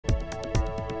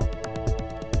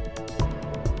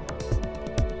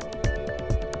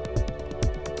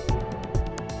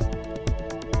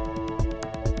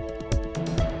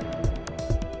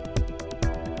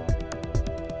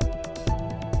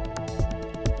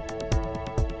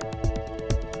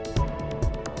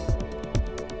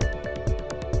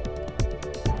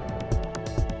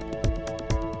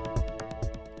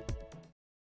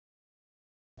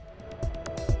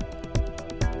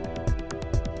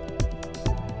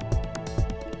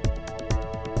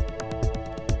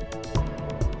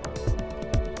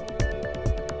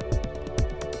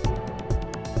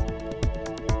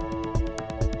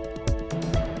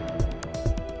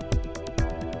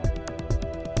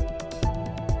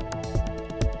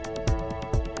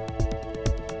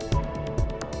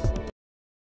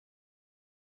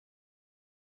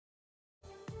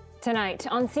Tonight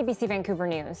on CBC Vancouver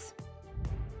News.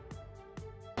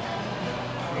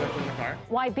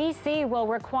 Why BC will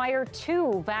require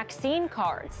 2 vaccine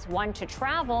cards, one to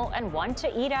travel and one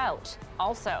to eat out.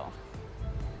 Also,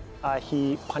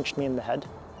 he punched me in the head,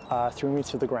 threw me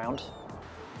to the ground.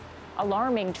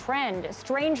 Alarming trend,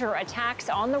 stranger attacks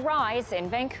on the rise in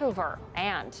Vancouver.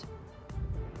 And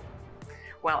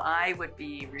well, I would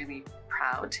be really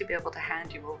proud to be able to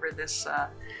hand you over this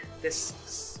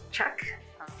check.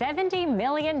 $70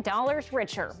 million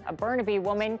richer. A Burnaby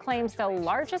woman claims the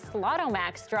largest Lotto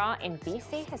Max draw in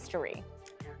BC history.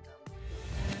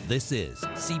 This is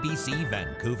CBC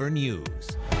Vancouver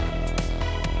News.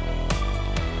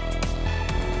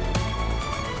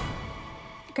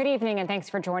 Good evening and thanks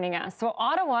for joining us. So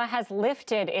Ottawa has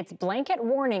lifted its blanket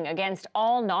warning against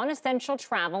all non-essential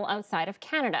travel outside of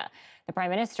Canada. The Prime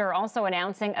Minister also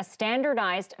announcing a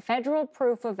standardized federal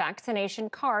proof of vaccination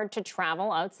card to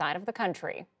travel outside of the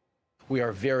country. We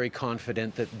are very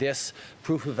confident that this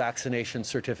proof of vaccination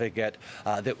certificate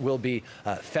that will be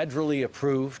federally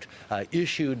approved,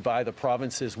 issued by the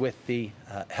provinces with the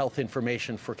health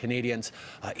information for Canadians,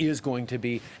 is going to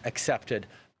be accepted.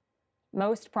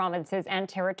 Most provinces and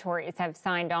territories have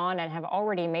signed on and have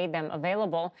already made them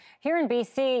available. Here in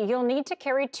BC, you'll need to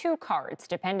carry 2 cards,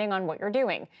 depending on what you're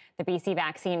doing. The BC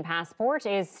Vaccine Passport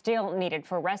is still needed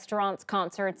for restaurants,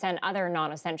 concerts, and other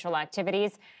non-essential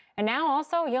activities. And now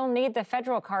also, you'll need the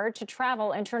federal card to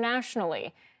travel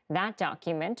internationally. That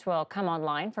document will come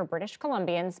online for British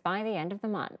Columbians by the end of the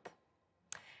month.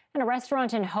 And a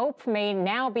restaurant in Hope may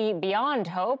now be beyond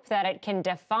hope that it can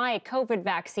defy COVID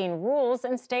vaccine rules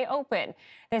and stay open.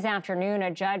 This afternoon,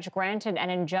 a judge granted an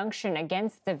injunction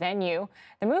against the venue.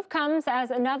 The move comes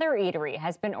as another eatery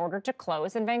has been ordered to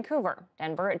close in Vancouver.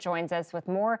 Dan Burrett joins us with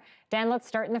more. Dan, let's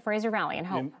start in the Fraser Valley in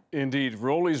Hope. Indeed.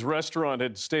 Rolly's restaurant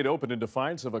had stayed open in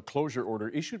defiance of a closure order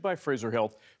issued by Fraser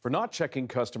Health for not checking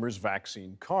customers'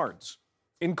 vaccine cards.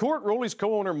 In court, Rolly's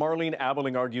co-owner Marlene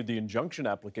Abeling argued the injunction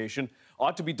application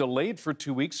ought to be delayed for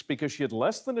 2 weeks because she had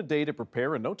less than a day to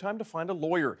prepare and no time to find a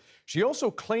lawyer. She also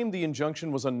claimed the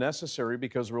injunction was unnecessary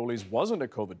because Rolly's wasn't a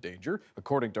COVID danger,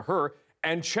 according to her,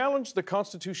 and challenged the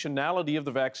constitutionality of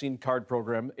the vaccine card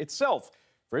program itself.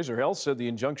 Fraser Health said the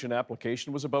injunction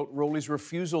application was about Rolly's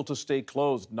refusal to stay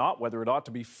closed, not whether it ought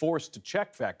to be forced to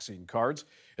check vaccine cards.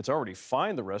 It's already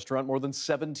fined the restaurant more than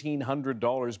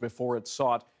 $1,700 before it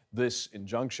sought this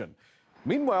injunction.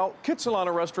 Meanwhile,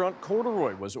 Kitsilano restaurant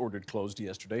Corduroy was ordered closed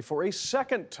yesterday for a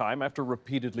second time after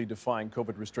repeatedly defying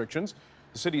COVID restrictions.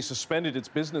 The city suspended its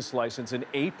business license in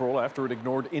April after it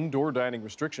ignored indoor dining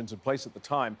restrictions in place at the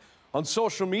time. On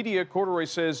social media, Corduroy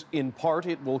says, in part,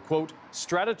 it will, quote,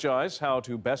 strategize how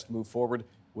to best move forward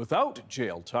without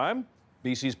jail time.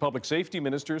 BC's public safety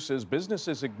minister says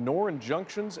businesses ignore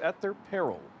injunctions at their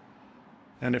peril.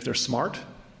 And if they're smart,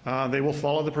 they will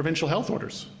follow the provincial health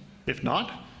orders. If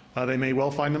not, they may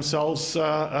well find themselves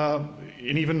in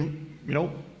even,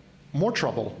 more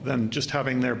trouble than just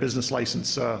having their business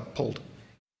license pulled.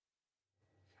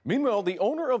 Meanwhile, the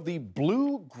owner of the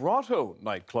Blue Grotto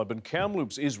nightclub in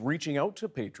Kamloops is reaching out to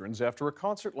patrons after a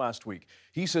concert last week.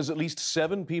 He says at least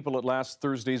 7 people at last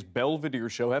Thursday's Belvedere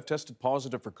show have tested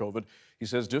positive for COVID. He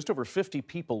says just over 50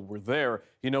 people were there.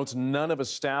 He notes none of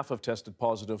his staff have tested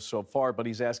positive so far, but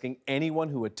he's asking anyone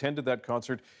who attended that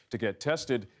concert to get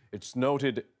tested. It's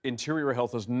noted Interior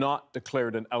Health has not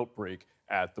declared an outbreak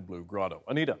at the Blue Grotto.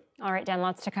 Anita. All right, Dan,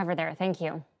 lots to cover there. Thank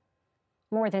you.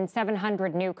 More than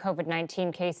 700 new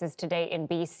COVID-19 cases today in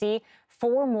BC.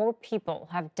 4 more people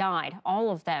have died,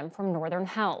 all of them from Northern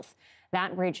Health.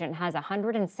 That region has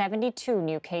 172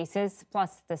 new cases,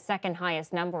 plus the second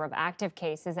highest number of active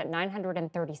cases at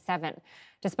 937,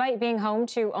 despite being home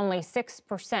to only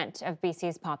 6% of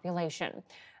BC's population.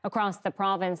 Across the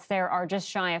province, there are just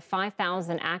shy of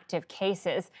 5,000 active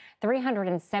cases.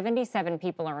 377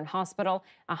 people are in hospital.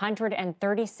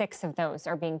 136 of those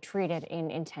are being treated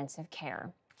in intensive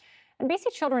care. And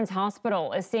BC Children's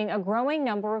Hospital is seeing a growing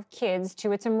number of kids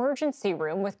to its emergency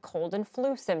room with cold and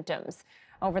flu symptoms.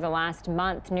 Over the last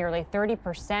month, nearly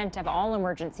 30% of all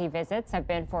emergency visits have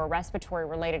been for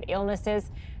respiratory-related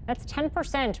illnesses. That's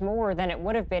 10% more than it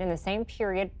would have been in the same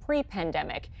period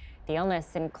pre-pandemic. The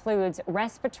illness includes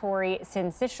respiratory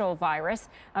syncytial virus,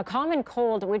 a common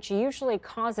cold which usually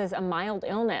causes a mild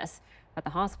illness. But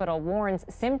the hospital warns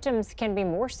symptoms can be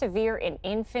more severe in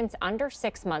infants under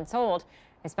 6 months old,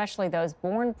 especially those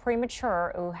born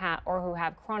premature who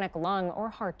have chronic lung or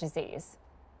heart disease.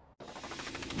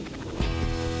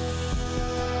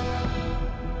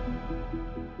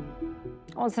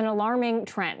 Well, it's an alarming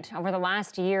trend. Over the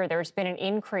last year, there's been an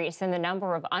increase in the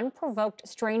number of unprovoked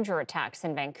stranger attacks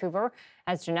in Vancouver.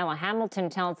 As Janella Hamilton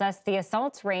tells us, the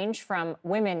assaults range from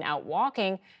women out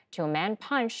walking to a man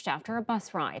punched after a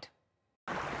bus ride.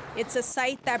 It's a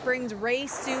sight that brings Ray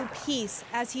Sue peace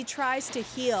as he tries to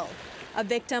heal. A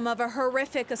victim of a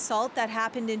horrific assault that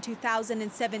happened in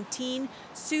 2017,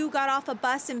 Sue got off a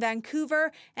bus in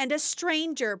Vancouver and a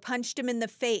stranger punched him in the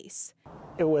face.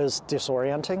 It was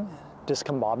disorienting,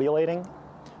 discombobulating.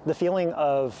 The feeling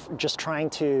of just trying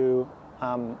to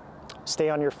stay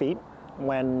on your feet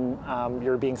when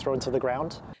you're being thrown to the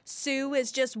ground. Sue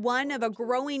is just one of a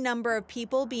growing number of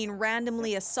people being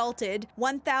randomly assaulted.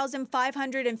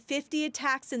 1,550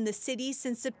 attacks in the city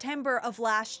since September of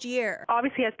last year.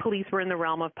 Obviously, as police, we're in the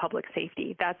realm of public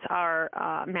safety. That's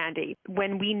our mandate.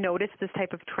 When we notice this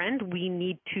type of trend, we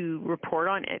need to report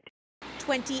on it.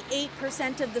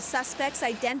 28% of the suspects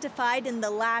identified in the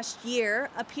last year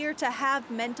appear to have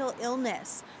mental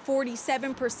illness.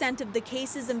 47% of the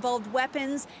cases involved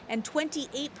weapons, and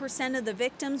 28% of the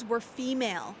victims were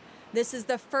female. This is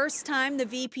the first time the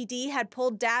VPD had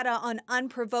pulled data on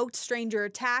unprovoked stranger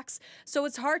attacks, so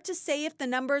it's hard to say if the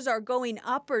numbers are going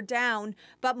up or down,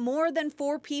 but more than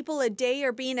 4 people a day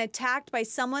are being attacked by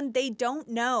someone they don't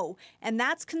know, and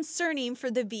that's concerning for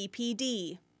the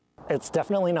VPD. It's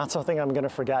definitely not something I'm going to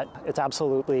forget. It's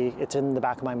in the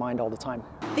back of my mind all the time.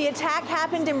 The attack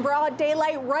happened in broad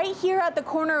daylight right here at the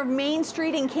corner of Main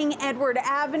Street and King Edward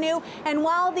Avenue. And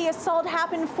while the assault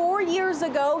happened 4 years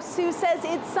ago, Sue says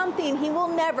it's something he will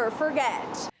never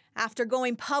forget. After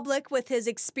going public with his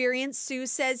experience, Sue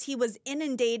says he was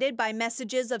inundated by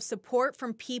messages of support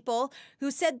from people who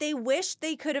said they wished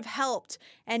they could have helped.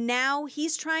 And now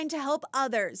he's trying to help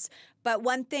others. But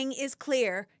one thing is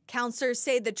clear. Counselors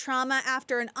say the trauma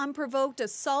after an unprovoked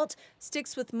assault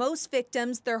sticks with most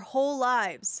victims their whole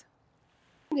lives.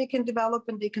 They can develop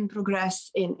and they can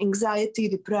progress in anxiety,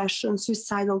 depression,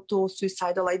 suicidal thoughts,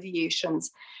 suicidal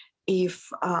ideations,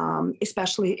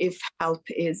 especially if help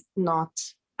is not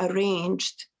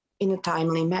arranged in a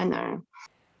timely manner.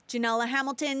 Janella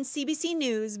Hamilton, CBC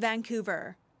News,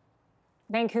 Vancouver.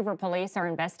 Vancouver police are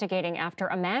investigating after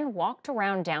a man walked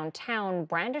around downtown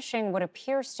brandishing what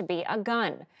appears to be a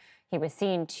gun. He was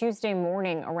seen Tuesday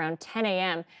morning around 10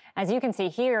 a.m. As you can see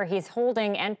here, he's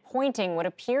holding and pointing what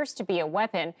appears to be a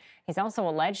weapon. He's also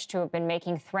alleged to have been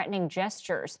making threatening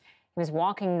gestures. He was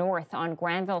walking north on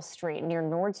Granville Street near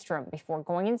Nordstrom before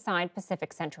going inside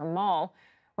Pacific Centre Mall.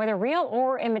 Whether real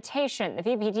or imitation, the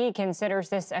VPD considers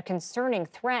this a concerning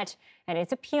threat and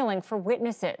is appealing for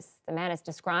witnesses. The man is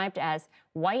described as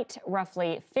white,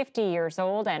 roughly 50 years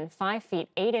old and 5 feet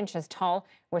 8 inches tall,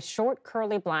 with short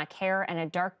curly black hair and a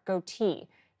dark goatee.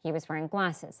 He was wearing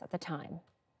glasses at the time.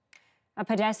 A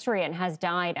pedestrian has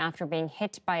died after being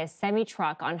hit by a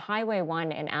semi-truck on Highway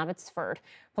 1 in Abbotsford.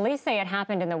 Police say it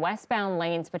happened in the westbound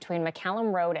lanes between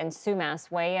McCallum Road and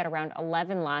Sumas Way at around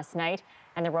 11 last night,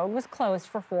 and the road was closed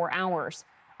for 4 hours.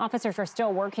 Officers are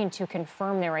still working to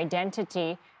confirm their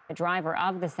identity. The driver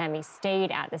of the semi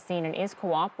stayed at the scene and is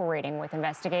cooperating with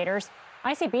investigators.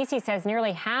 ICBC says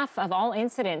nearly half of all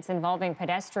incidents involving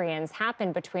pedestrians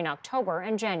happened between October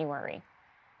and January.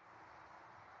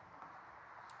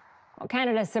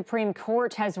 Canada's Supreme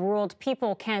Court has ruled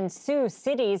people can sue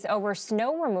cities over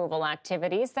snow removal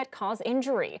activities that cause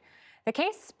injury. The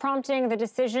case prompting the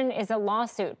decision is a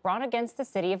lawsuit brought against the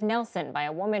city of Nelson by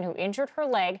a woman who injured her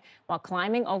leg while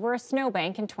climbing over a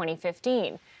snowbank in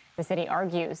 2015. The city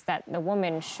argues that the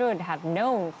woman should have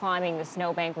known climbing the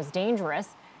snowbank was dangerous,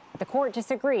 but the court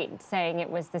disagreed, saying it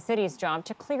was the city's job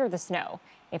to clear the snow.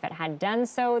 If it had done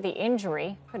so, the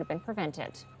injury could have been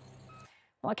prevented.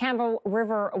 Well, a Campbell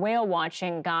River whale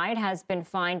watching guide has been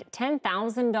fined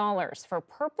 $10,000 for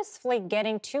purposefully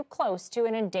getting too close to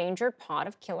an endangered pod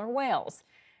of killer whales.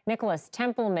 Nicholas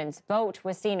Templeman's boat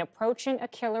was seen approaching a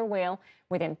killer whale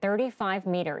within 35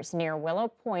 meters near Willow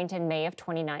Point in May of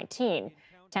 2019.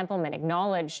 Templeman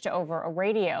acknowledged over a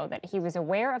radio that he was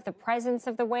aware of the presence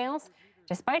of the whales.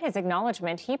 Despite his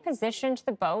acknowledgement, he positioned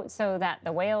the boat so that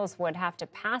the whales would have to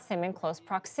pass him in close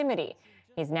proximity.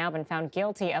 He's now been found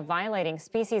guilty of violating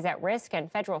Species at Risk and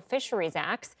Federal Fisheries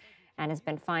Acts and has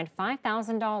been fined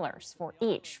 $5,000 for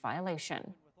each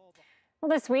violation. Well,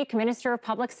 this week, Minister of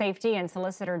Public Safety and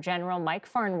Solicitor General Mike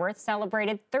Farnworth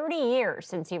celebrated 30 years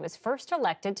since he was first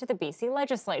elected to the BC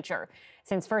legislature.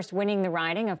 Since first winning the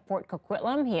riding of Port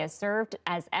Coquitlam, he has served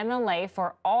as MLA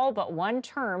for all but one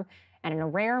term. And in a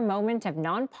rare moment of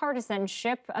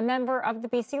nonpartisanship, a member of the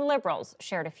BC Liberals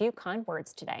shared a few kind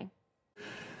words today.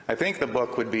 I think the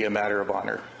book would be a matter of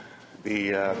honor.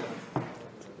 The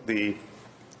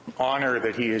honor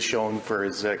that he has shown for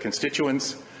his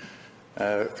constituents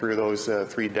through those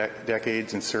 3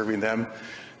 decades and serving them,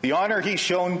 the honor he's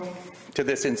shown to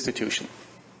this institution,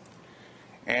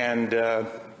 and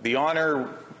the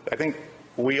honor I think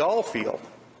we all feel,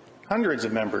 hundreds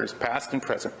of members, past and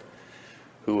present,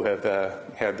 who have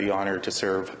had the honor to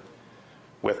serve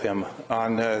with him.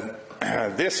 On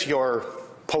this, your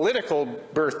political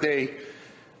birthday,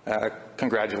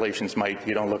 congratulations, Mike.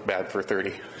 You don't look bad for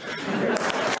 30.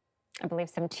 I believe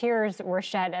some tears were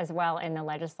shed as well in the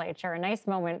legislature. A nice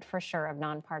moment for sure of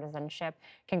nonpartisanship.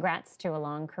 Congrats to a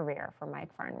long career for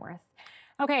Mike Farnworth.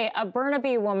 Okay, a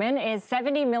Burnaby woman is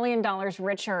 $70 million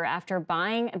richer after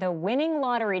buying the winning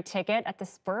lottery ticket at the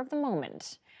spur of the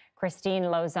moment. Christine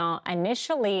Lauzon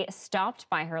initially stopped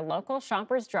by her local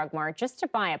Shoppers Drug Mart just to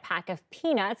buy a pack of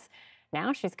peanuts.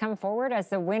 Now she's come forward as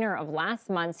the winner of last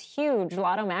month's huge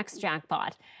Lotto Max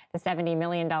jackpot. The $70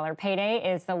 million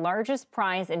payday is the largest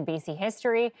prize in BC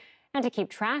history. And to keep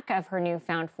track of her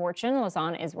newfound fortune,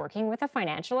 Lauzon is working with a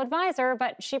financial advisor,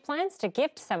 but she plans to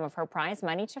gift some of her prize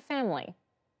money to family.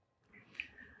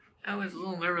 I was a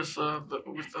little nervous with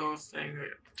the whole thing,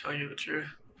 to tell you the truth.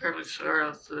 Probably start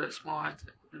out the small,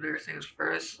 the bigger things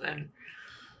first, and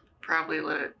probably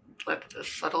let this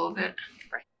settle a bit.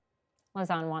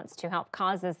 Lauzon wants to help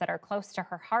causes that are close to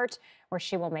her heart, where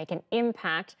she will make an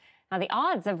impact. Now, the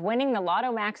odds of winning the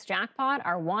Lotto Max jackpot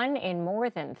are 1 in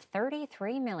more than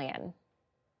 33 million.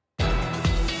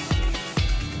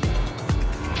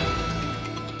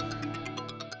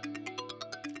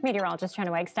 Meteorologist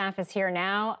Johanna Wagstaffe is here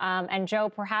now. And Joe,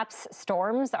 perhaps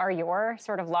storms are your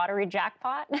sort of lottery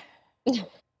jackpot?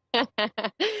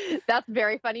 That's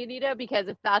very funny, Anita, because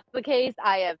if that's the case,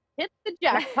 I have hit the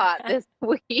jackpot this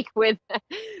week with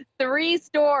 3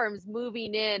 storms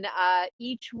moving in,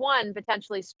 each one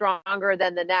potentially stronger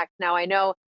than the next. Now, I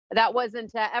know that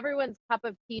wasn't everyone's cup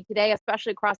of tea today,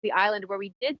 especially across the island, where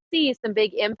we did see some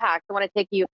big impacts. I want to take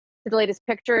you to the latest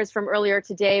pictures from earlier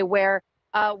today, where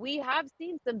we have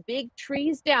seen some big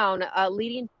trees down,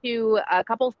 leading to a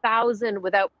couple thousand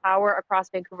without power across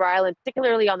Vancouver Island,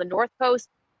 particularly on the north coast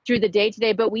through the day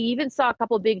today. But we even saw a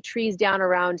couple big trees down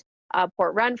around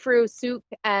Port Renfrew, Souk,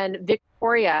 and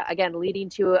Victoria, again, leading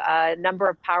to a number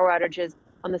of power outages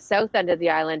on the south end of the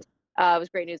island. It was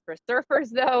great news for surfers,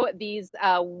 though. These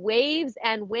waves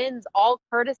and winds, all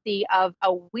courtesy of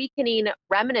a weakening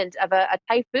remnant of a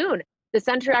typhoon. The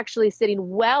center actually sitting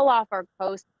well off our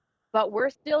coast, but we're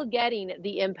still getting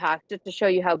the impact, just to show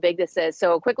you how big this is.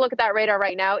 So a quick look at that radar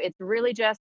right now. It's really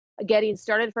just getting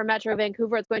started for Metro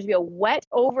Vancouver. It's going to be a wet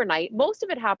overnight, most of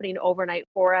it happening overnight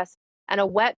for us, and a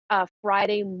wet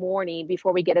Friday morning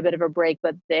before we get a bit of a break.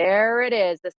 But there it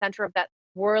is, the center of that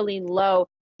swirling low,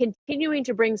 continuing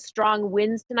to bring strong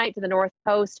winds tonight to the north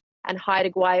coast and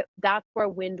Haida-Gwaii. That's where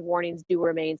wind warnings do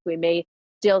remain. So we may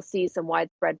still see some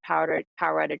widespread power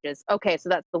outages. Okay, so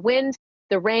that's the wind,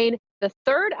 the rain. The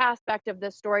third aspect of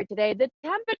this story today, the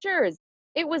temperatures.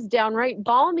 It was downright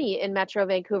balmy in Metro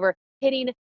Vancouver,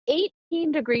 hitting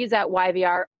 18 degrees at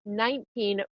YVR,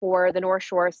 19 for the North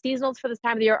Shore. Seasonals for this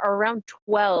time of the year are around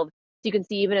 12. So you can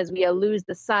see, even as we lose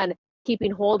the sun,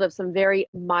 keeping hold of some very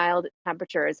mild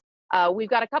temperatures. We've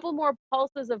got a couple more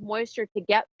pulses of moisture to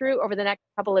get through over the next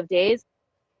couple of days.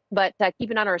 But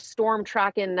keeping on our storm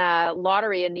tracking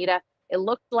lottery, Anita, it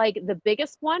looks like the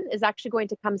biggest one is actually going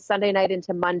to come Sunday night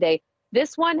into Monday.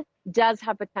 This one does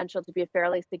have potential to be a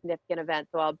fairly significant event,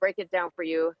 so I'll break it down for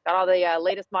you. Got all the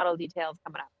latest model details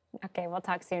coming up. Okay, we'll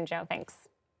talk soon, Joe. Thanks.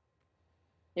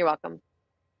 You're welcome.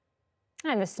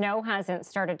 And the snow hasn't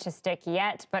started to stick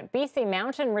yet, but BC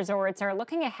mountain resorts are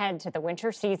looking ahead to the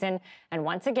winter season and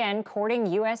once again courting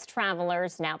U.S.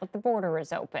 travelers now that the border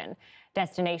is open.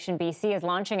 Destination BC is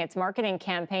launching its marketing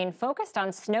campaign focused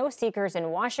on snow seekers in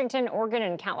Washington, Oregon,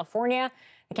 and California.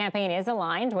 The campaign is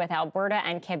aligned with Alberta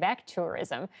and Quebec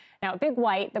tourism. Now, at Big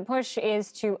White, the push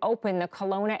is to open the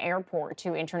Kelowna airport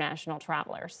to international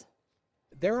travelers.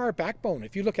 They're our backbone.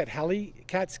 If you look at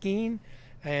Helicat skiing,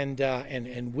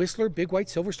 and Whistler, Big White,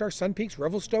 Silver Star, Sun Peaks,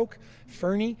 Revelstoke,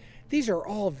 Fernie. These are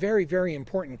all very, very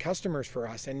important customers for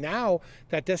us. And now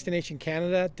that Destination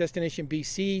Canada, Destination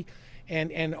BC,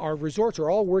 and our resorts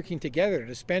are all working together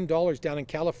to spend dollars down in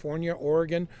California,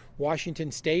 Oregon,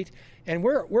 Washington State. And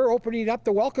we're opening up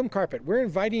the welcome carpet. We're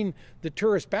inviting the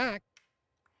tourists back.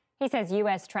 He says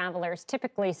U.S. travelers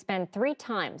typically spend 3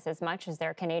 times as much as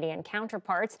their Canadian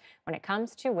counterparts when it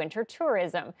comes to winter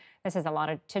tourism. This has a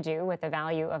lot to do with the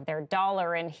value of their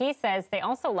dollar, and he says they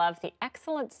also love the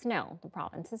excellent snow the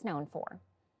province is known for.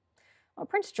 Well,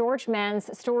 Prince George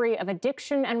man's story of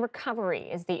addiction and recovery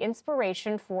is the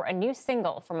inspiration for a new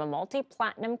single from a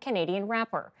multi-platinum Canadian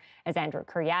rapper. As Andrew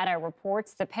Kuryatta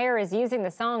reports, the pair is using the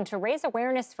song to raise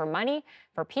awareness for money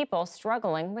for people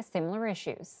struggling with similar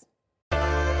issues.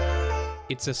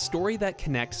 It's a story that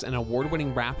connects an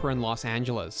award-winning rapper in Los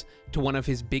Angeles to one of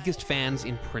his biggest fans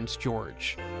in Prince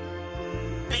George.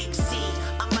 Big C,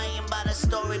 a million by the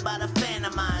story by the fan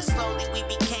of mine. Slowly we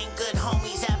became good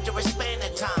homies after a span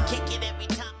of time. Kick it every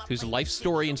time. Whose life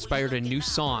story inspired a new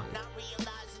song.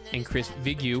 And Chris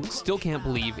Vigu still can't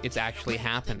believe it's actually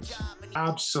happened.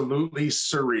 Absolutely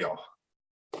surreal.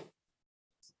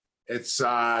 It's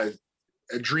a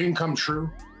dream come true.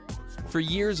 For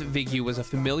years, Vigu was a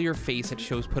familiar face at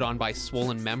shows put on by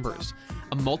Swollen Members,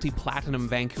 a multi-platinum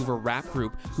Vancouver rap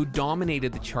group who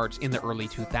dominated the charts in the early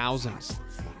 2000s.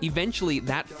 Eventually,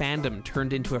 that fandom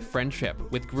turned into a friendship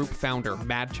with group founder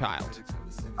Madchild.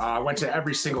 I went to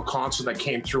every single concert that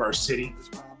came through our city,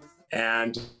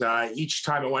 and each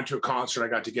time I went to a concert, I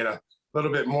got to get a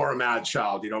little bit more of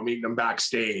Madchild, you know, meeting him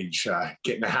backstage,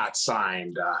 getting a hat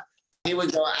signed. He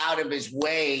would go out of his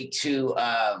way to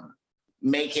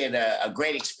make it a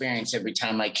great experience every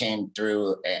time I came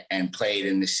through and played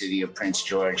in the city of Prince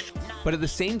George. But at the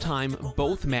same time,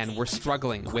 both men were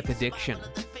struggling with addiction.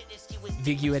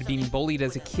 Vigu had been bullied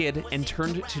as a kid and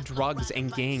turned to drugs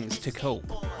and gangs to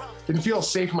cope. Didn't feel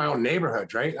safe in my own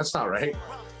neighborhood, right? That's not right.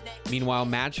 Meanwhile,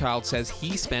 Madchild says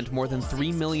he spent more than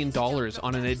 $3 million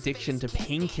on an addiction to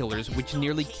painkillers, which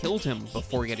nearly killed him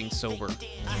before getting sober.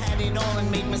 I had it all and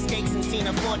made mistakes and seen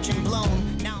a fortune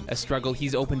blown. A struggle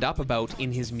he's opened up about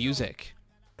in his music.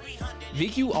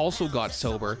 Vigu also got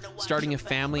sober, starting a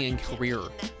family and career,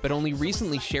 but only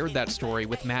recently shared that story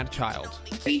with Madchild.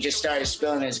 He just started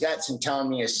spilling his guts and telling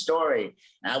me his story,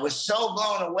 and I was so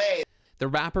blown away. The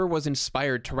rapper was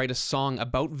inspired to write a song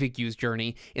about Vigu's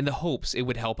journey in the hopes it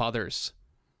would help others.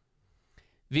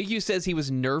 Vigu says he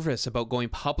was nervous about going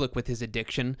public with his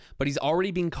addiction, but he's already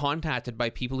been contacted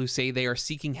by people who say they are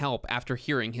seeking help after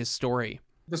hearing his story.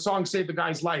 The song saved the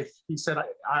guy's life. He said,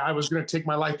 I was going to take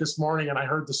my life this morning, and I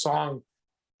heard the song,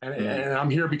 and I'm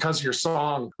here because of your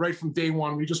song. Right from day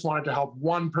one, we just wanted to help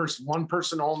one person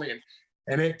only,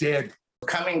 and it did.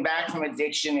 Coming back from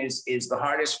addiction is the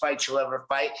hardest fight you'll ever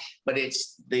fight, but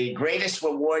it's the greatest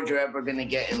reward you're ever going to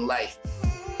get in life.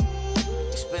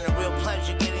 It's been a real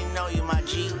pleasure getting to know you, my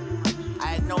G. I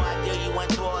had no idea you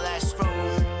went through all that struggle.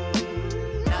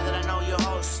 Now that I know your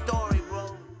whole story,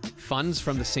 bro. Funds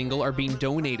from the single are being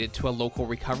donated to a local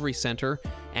recovery center.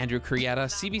 Andrew Kuryatta,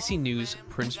 CBC News,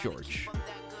 Prince George.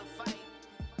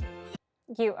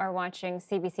 You are watching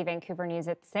CBC Vancouver News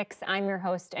at 6. I'm your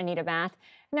host, Anita Bathe.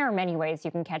 And there are many ways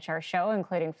you can catch our show,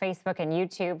 including Facebook and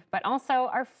YouTube, but also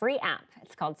our free app.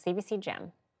 It's called CBC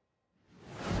Gem.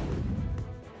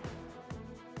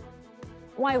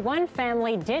 Why one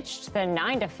family ditched the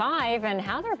 9-to-5 and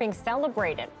how they're being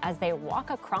celebrated as they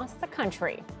walk across the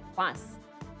country. Plus,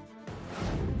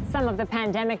 some of the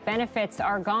pandemic benefits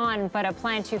are gone, but a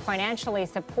plan to financially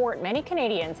support many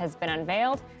Canadians has been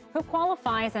unveiled. Who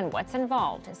qualifies and what's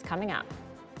involved is coming up.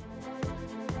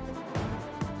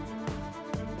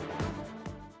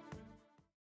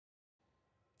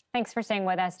 Thanks for staying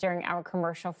with us during our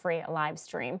commercial-free live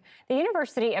stream. The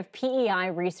University of PEI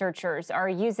researchers are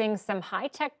using some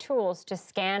high-tech tools to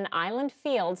scan island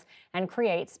fields and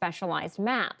create specialized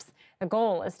maps. The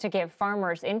goal is to give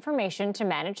farmers information to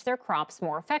manage their crops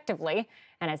more effectively,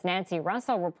 and as Nancy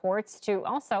Russell reports, to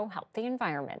also help the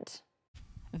environment.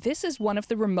 This is one of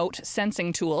the remote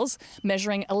sensing tools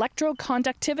measuring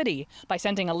electroconductivity by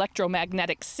sending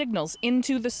electromagnetic signals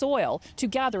into the soil to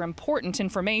gather important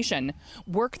information,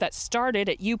 work that started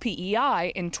at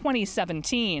UPEI in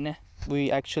 2017. We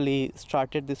actually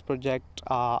started this project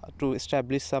to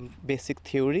establish some basic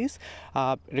theories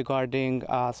regarding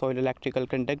soil electrical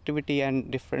conductivity and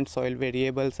different soil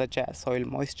variables such as soil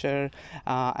moisture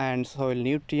and soil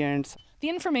nutrients. The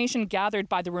information gathered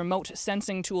by the remote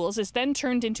sensing tools is then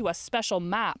turned into a special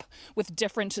map with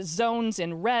different zones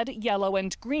in red, yellow,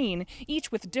 and green,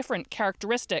 each with different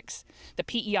characteristics. The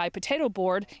PEI Potato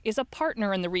Board is a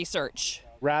partner in the research.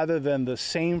 Rather than the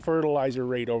same fertilizer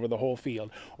rate over the whole field,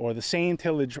 or the same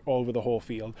tillage over the whole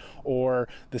field, or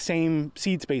the same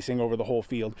seed spacing over the whole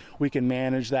field, we can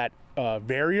manage that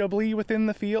variably within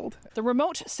the field. The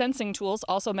remote sensing tools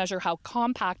also measure how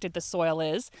compacted the soil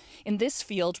is. In this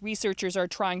field, researchers are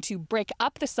trying to break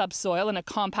up the subsoil in a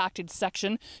compacted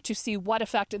section to see what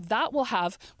effect that will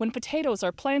have when potatoes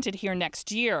are planted here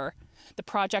next year. The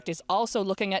project is also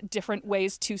looking at different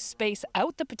ways to space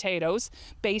out the potatoes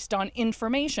based on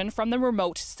information from the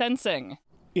remote sensing.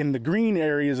 In the green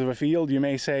areas of a field, you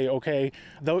may say, okay,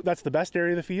 though that's the best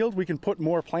area of the field, we can put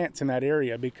more plants in that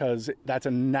area because that's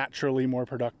a naturally more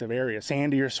productive area.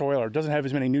 Sandier soil or doesn't have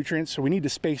as many nutrients, so we need to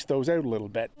space those out a little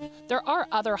bit. There are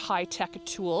other high-tech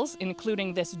tools,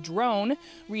 including this drone.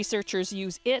 Researchers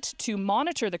use it to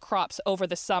monitor the crops over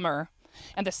the summer.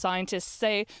 And the scientists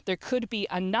say there could be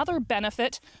another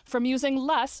benefit from using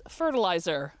less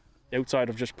fertilizer. Outside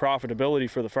of just profitability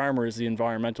for the farmer is the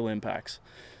environmental impacts.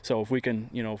 So if we can,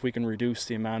 if we can reduce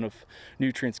the amount of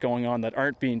nutrients going on that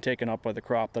aren't being taken up by the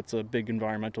crop, that's a big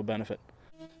environmental benefit.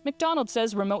 McDonald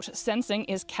says remote sensing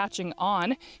is catching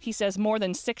on. He says more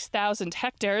than 6,000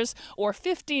 hectares or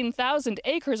 15,000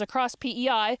 acres across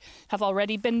PEI have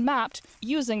already been mapped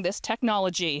using this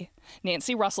technology.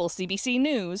 Nancy Russell, CBC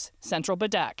News, Central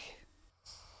Badek.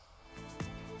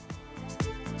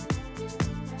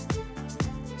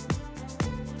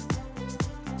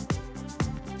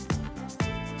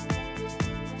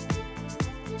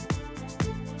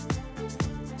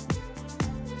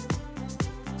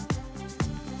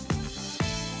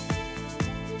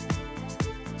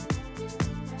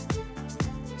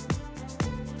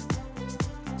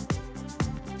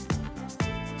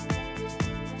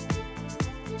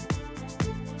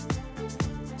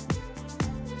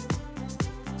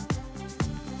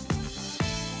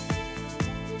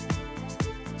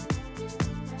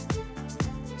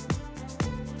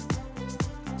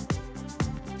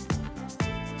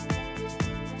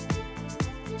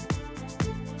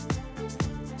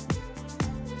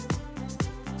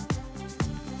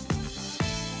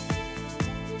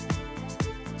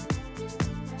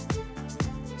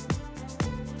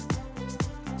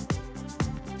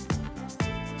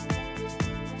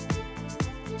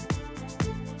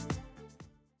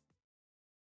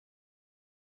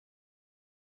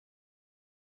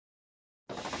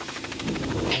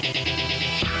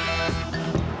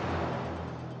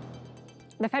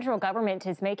 The federal government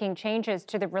is making changes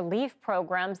to the relief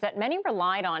programs that many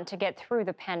relied on to get through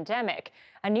the pandemic.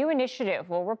 A new initiative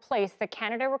will replace the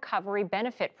Canada Recovery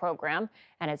Benefit Program.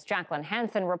 And as Jacqueline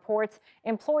Hansen reports,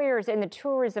 employers in the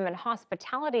tourism and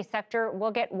hospitality sector will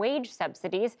get wage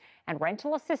subsidies and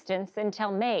rental assistance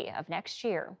until May of next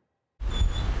year.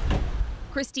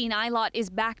 Christine Eilot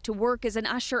is back to work as an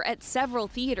usher at several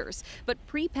theaters, but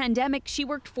pre-pandemic she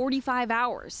worked 45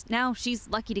 hours. Now she's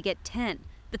lucky to get 10.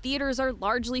 The theaters are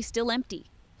largely still empty.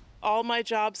 All my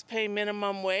jobs pay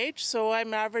minimum wage, so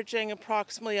I'm averaging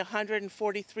approximately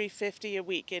 $143.50 a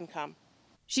week income.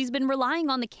 She's been relying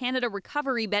on the Canada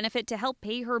Recovery Benefit to help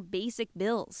pay her basic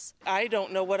bills. I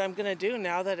don't know what I'm going to do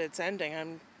now that it's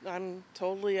ending. I'm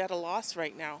totally at a loss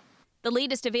right now. The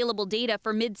latest available data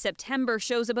for mid-September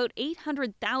shows about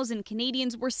 800,000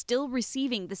 Canadians were still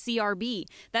receiving the CRB.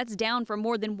 That's down from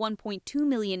more than 1.2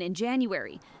 million in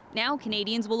January. Now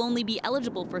Canadians will only be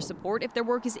eligible for support if their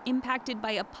work is impacted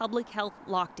by a public health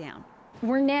lockdown.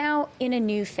 We're now in a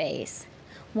new phase,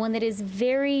 one that is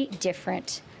very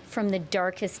different from the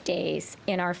darkest days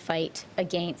in our fight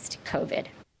against COVID.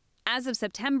 As of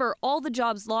September, all the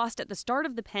jobs lost at the start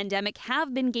of the pandemic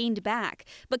have been gained back.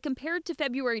 But compared to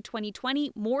February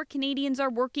 2020, more Canadians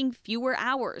are working fewer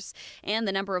hours. And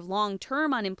the number of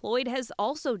long-term unemployed has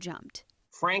also jumped.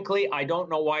 Frankly, I don't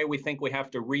know why we think we have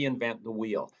to reinvent the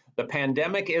wheel. The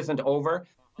pandemic isn't over.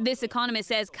 This economist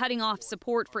says cutting off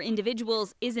support for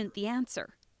individuals isn't the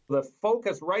answer. The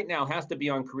focus right now has to be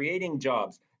on creating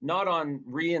jobs, not on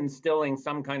reinstilling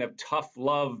some kind of tough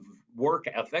love work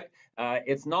ethic.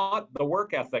 It's not the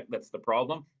work ethic that's the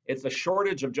problem. It's a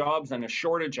shortage of jobs and a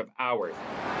shortage of hours.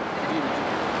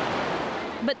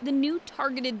 But the new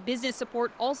targeted business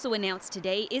support also announced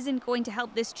today isn't going to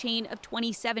help this chain of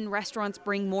 27 restaurants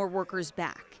bring more workers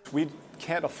back. We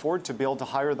can't afford to be able to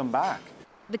hire them back.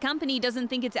 The company doesn't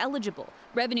think it's eligible.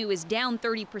 Revenue is down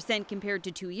 30% compared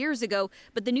to 2 years ago,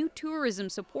 but the new tourism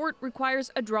support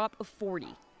requires a drop of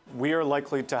 40%. We are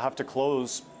likely to have to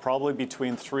close probably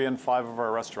between 3 and 5 of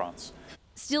our restaurants.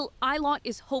 Still, Eilot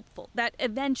is hopeful that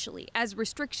eventually, as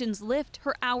restrictions lift,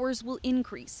 her hours will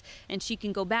increase and she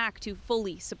can go back to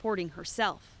fully supporting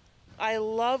herself. I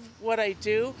love what I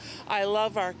do. I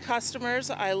love our customers.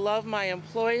 I love my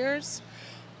employers.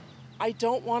 I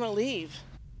don't want to leave.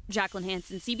 Jacqueline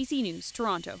Hansen, CBC News,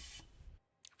 Toronto.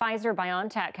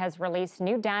 Pfizer-BioNTech has released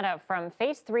new data from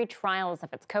phase 3 trials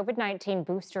of its COVID-19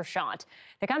 booster shot.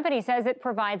 The company says it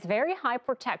provides very high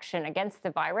protection against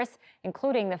the virus,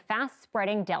 including the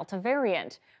fast-spreading Delta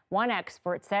variant. One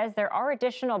expert says there are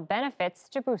additional benefits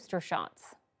to booster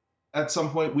shots. At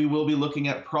some point, we will be looking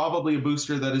at probably a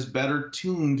booster that is better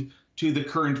tuned to the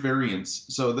current variants.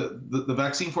 So the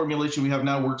vaccine formulation we have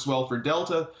now works well for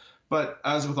Delta, But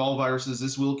as with all viruses,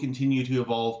 this will continue to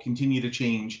evolve, continue to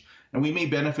change. And we may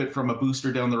benefit from a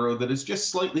booster down the road that is just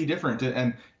slightly different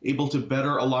and able to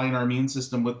better align our immune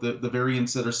system with the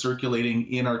variants that are circulating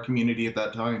in our community at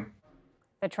that time.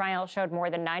 The trial showed more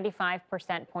than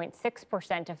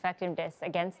 95.6% effectiveness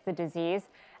against the disease.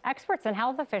 Experts and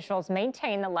health officials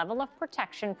maintain the level of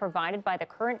protection provided by the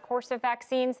current course of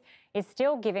vaccines is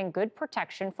still giving good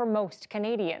protection for most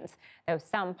Canadians, though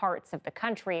some parts of the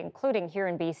country, including here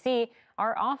in BC,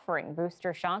 are offering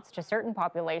booster shots to certain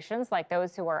populations like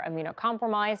those who are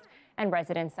immunocompromised and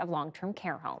residents of long-term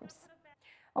care homes.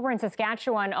 Over in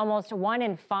Saskatchewan, almost 1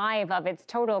 in 5 of its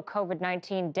total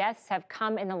COVID-19 deaths have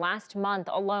come in the last month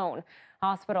alone.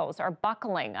 Hospitals are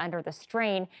buckling under the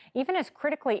strain, even as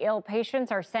critically ill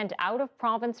patients are sent out of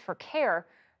province for care.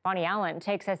 Bonnie Allen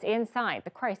takes us inside the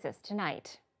crisis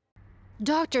tonight.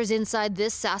 Doctors inside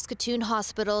this Saskatoon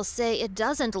hospital say it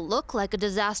doesn't look like a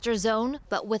disaster zone,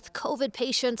 but with COVID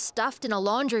patients stuffed in a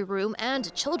laundry room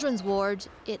and children's ward,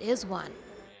 it is one.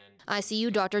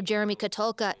 ICU Dr. Jeremy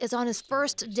Katulka is on his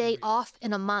first day off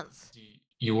in a month.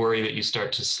 You worry that you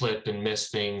start to slip and miss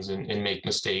things and make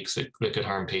mistakes that could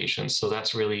harm patients. So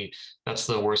that's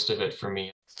the worst of it for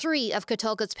me. 3 of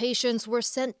Katulka's patients were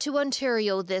sent to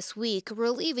Ontario this week,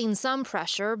 relieving some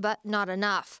pressure, but not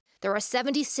enough. There are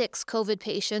 76 COVID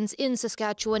patients in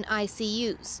Saskatchewan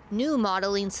ICUs. New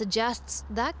modeling suggests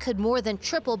that could more than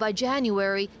triple by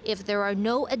January if there are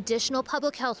no additional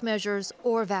public health measures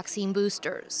or vaccine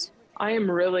boosters. I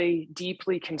am really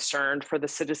deeply concerned for the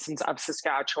citizens of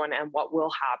Saskatchewan and what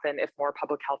will happen if more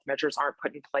public health measures aren't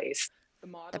put in place.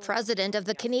 The president of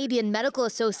the Canadian Medical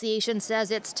Association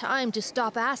says it's time to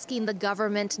stop asking the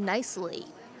government nicely.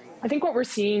 I think what we're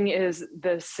seeing is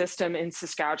the system in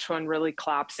Saskatchewan really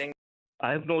collapsing.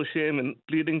 I have no shame in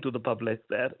pleading to the public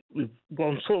that we've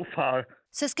gone so far.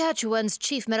 Saskatchewan's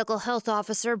chief medical health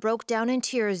officer broke down in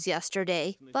tears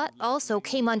yesterday, but also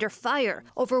came under fire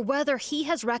over whether he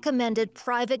has recommended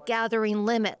private gathering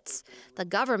limits. The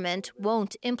government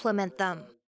won't implement them.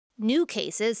 New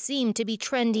cases seem to be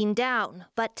trending down,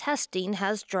 but testing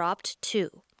has dropped too.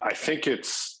 I think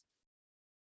it's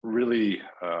really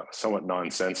somewhat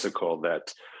nonsensical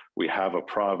that we have a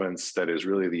province that is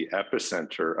really the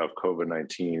epicenter of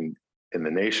COVID-19 in the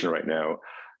nation right now,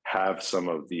 have some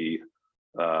of the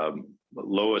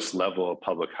lowest level of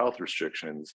public health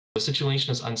restrictions. The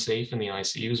situation is unsafe in the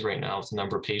ICUs right now with the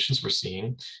number of patients we're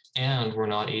seeing, and we're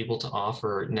not able to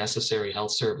offer necessary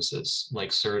health services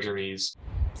like surgeries.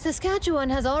 Saskatchewan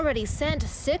has already sent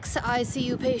 6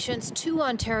 ICU patients to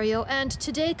Ontario and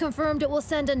today confirmed it will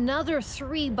send another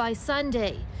 3 by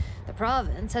Sunday. The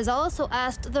province has also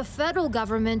asked the federal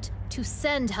government to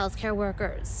send healthcare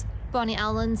workers. Bonnie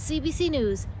Allen, CBC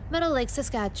News, Meadow Lake,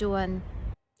 Saskatchewan.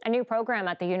 A new program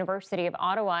at the University of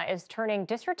Ottawa is turning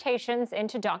dissertations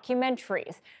into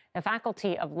documentaries. The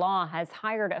Faculty of Law has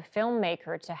hired a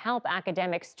filmmaker to help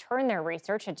academics turn their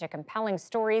research into compelling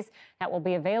stories that will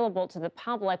be available to the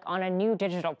public on a new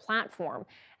digital platform.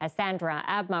 As Sandra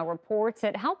Abma reports,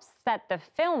 it helps that the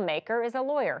filmmaker is a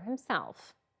lawyer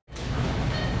himself.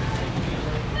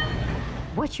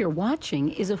 What you're watching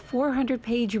is a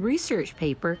 400-page research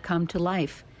paper come to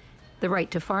life. The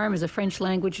Right to Farm is a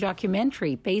French-language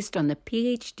documentary based on the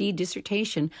PhD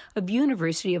dissertation of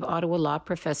University of Ottawa law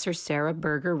professor Sarah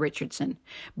Berger-Richardson.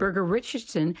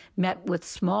 Berger-Richardson met with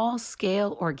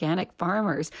small-scale organic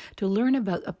farmers to learn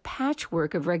about a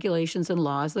patchwork of regulations and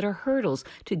laws that are hurdles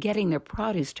to getting their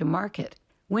produce to market.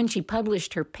 When she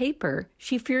published her paper,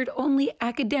 she feared only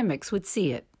academics would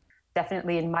see it.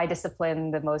 Definitely in my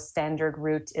discipline, the most standard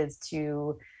route is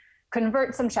to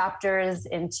convert some chapters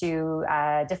into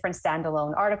different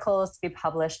standalone articles to be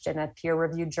published in a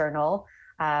peer-reviewed journal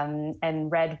and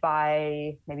read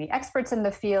by maybe experts in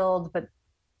the field, but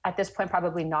at this point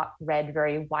probably not read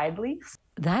very widely.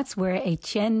 That's where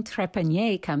Etienne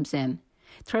Trepanier comes in.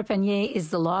 Trepanier is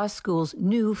the law school's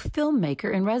new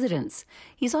filmmaker in residence.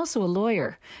 He's also a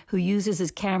lawyer who uses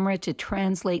his camera to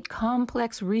translate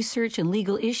complex research and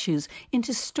legal issues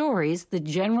into stories the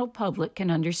general public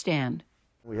can understand.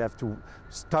 We have to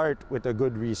start with a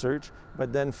good research,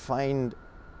 but then find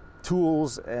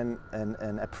tools and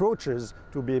approaches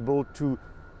to be able to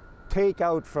take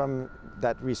out from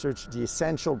that research the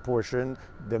essential portion,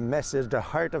 the message, the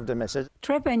heart of the message.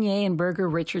 Trepanier and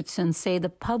Berger-Richardson say the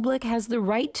public has the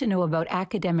right to know about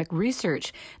academic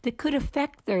research that could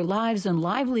affect their lives and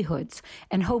livelihoods,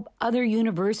 and hope other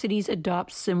universities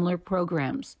adopt similar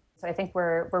programs. So I think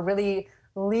we're really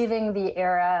leaving the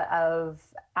era of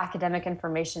academic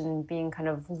information being kind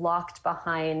of locked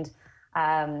behind,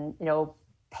 paywalls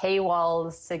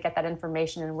to get that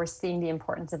information, and we're seeing the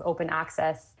importance of open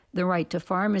access. The Right to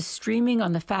Farm is streaming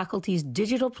on the faculty's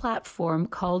digital platform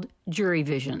called Jury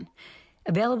Vision,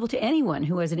 available to anyone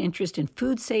who has an interest in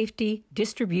food safety,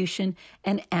 distribution,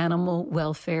 and animal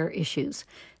welfare issues.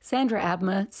 Sandra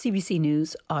Abma, CBC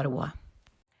News, Ottawa.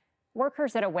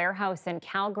 Workers at a warehouse in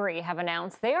Calgary have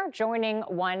announced they are joining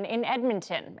one in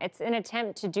Edmonton. It's an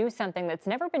attempt to do something that's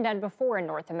never been done before in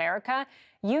North America,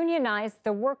 unionize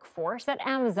the workforce at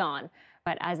Amazon.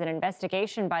 But as an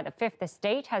investigation by the Fifth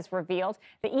Estate has revealed,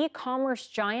 the e-commerce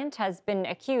giant has been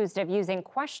accused of using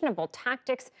questionable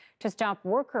tactics to stop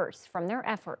workers from their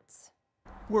efforts.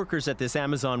 Workers at this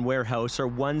Amazon warehouse are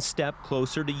one step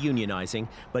closer to unionizing,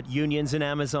 but unions in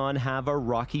Amazon have a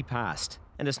rocky past.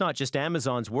 And it's not just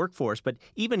Amazon's workforce, but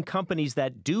even companies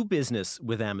that do business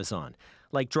with Amazon,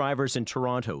 like drivers in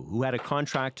Toronto who had a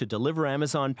contract to deliver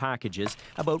Amazon packages,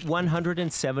 about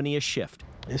 170 a shift.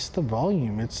 It's the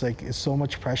volume. It's so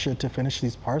much pressure to finish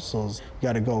these parcels. You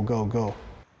gotta go, go, go.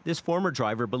 This former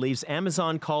driver believes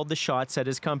Amazon called the shots at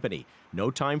his company.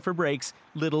 No time for breaks,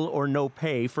 little or no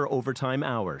pay for overtime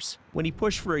hours. When he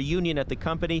pushed for a union at the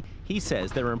company, he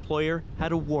says their employer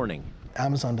had a warning.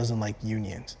 Amazon doesn't like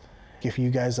unions. If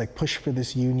you guys push for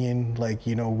this union,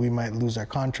 we might lose our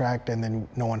contract and then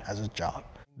no one has a job.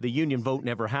 The union vote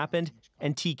never happened,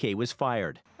 and TK was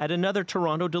fired. At another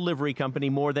Toronto delivery company,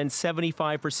 more than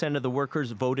 75% of the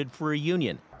workers voted for a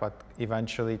union. But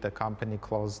eventually the company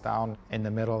closed down in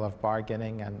the middle of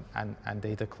bargaining and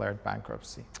they declared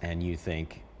bankruptcy. And you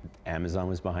think Amazon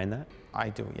was behind that? I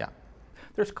do, yeah.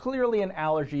 There's clearly an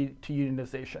allergy to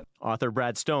unionization. Author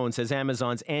Brad Stone says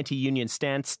Amazon's anti-union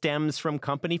stance stems from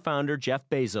company founder Jeff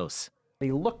Bezos.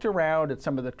 He looked around at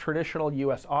some of the traditional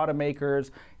U.S.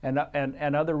 automakers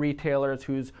and other retailers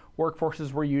whose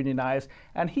workforces were unionized,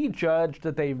 and he judged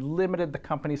that they've limited the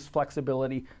company's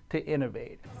flexibility to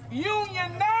innovate.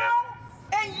 Union now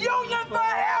and union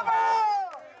forever!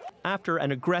 After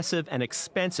an aggressive and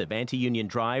expensive anti-union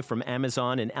drive from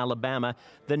Amazon in Alabama,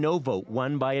 the no vote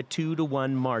won by a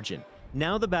 2-to-1 margin.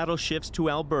 Now the battle shifts to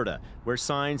Alberta, where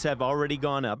signs have already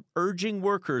gone up, urging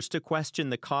workers to question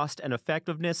the cost and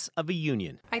effectiveness of a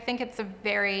union. I think it's a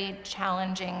very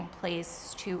challenging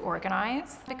place to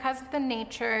organize because of the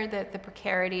nature, the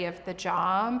precarity of the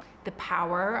job, the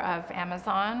power of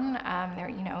Amazon.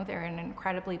 They're an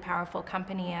incredibly powerful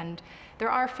company, and there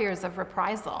are fears of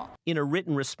reprisal. In a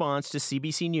written response to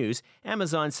CBC News,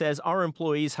 Amazon says our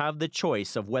employees have the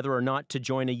choice of whether or not to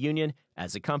join a union.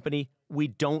 As a company, we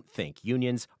don't think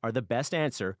unions are the best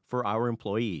answer for our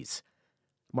employees.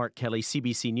 Mark Kelly,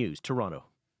 CBC News, Toronto.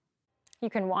 You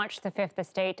can watch The Fifth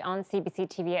Estate on CBC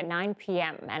TV at 9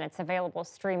 p.m. and it's available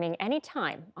streaming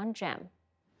anytime on GEM.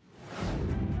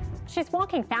 She's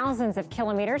walking thousands of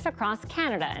kilometers across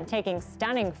Canada and taking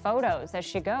stunning photos as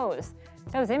she goes.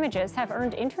 Those images have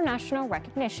earned international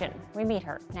recognition. We meet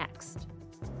her next.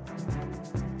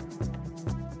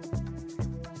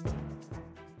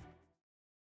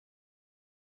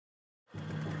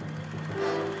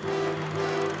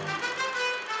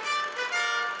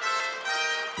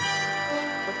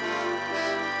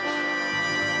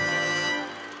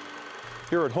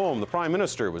 Here at home, the Prime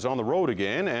Minister was on the road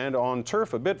again and on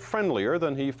turf a bit friendlier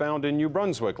than he found in New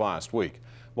Brunswick last week.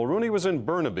 Mulrooney was in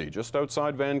Burnaby, just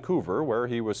outside Vancouver, where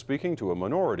he was speaking to a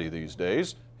minority these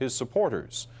days, his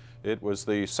supporters. It was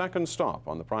the second stop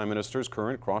on the Prime Minister's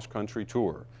current cross-country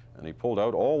tour, and he pulled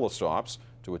out all the stops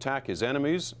to attack his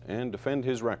enemies and defend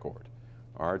his record.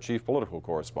 Our chief political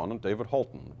correspondent, David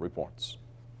Holton, reports.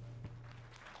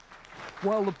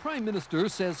 While the Prime Minister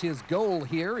says his goal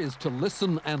here is to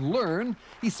listen and learn,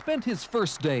 he spent his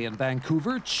first day in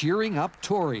Vancouver cheering up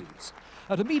Tories.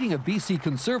 At a meeting of BC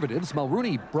Conservatives,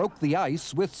 Mulrooney broke the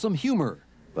ice with some humor.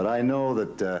 But I know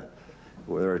that there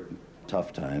are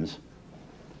tough times.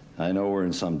 I know we're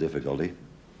in some difficulty.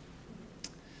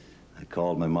 I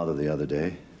called my mother the other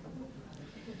day.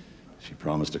 She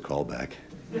promised to call back.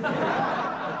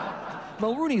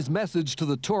 Mulrooney's message to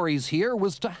the Tories here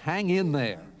was to hang in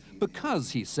there, because,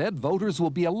 he said, voters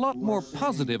will be a lot more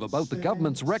positive about the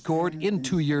government's record in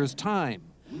 2 years' time.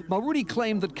 Mulrooney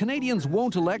claimed that Canadians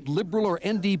won't elect Liberal or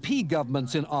NDP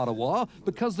governments in Ottawa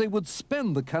because they would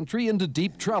spend the country into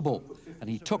deep trouble. And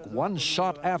he took one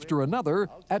shot after another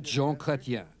at Jean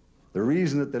Chrétien. The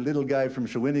reason that the little guy from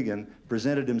Shawinigan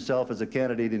presented himself as a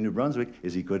candidate in New Brunswick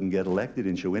is he couldn't get elected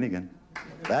in Shawinigan.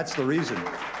 That's the reason.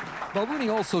 Mulrooney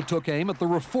also took aim at the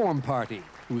Reform Party,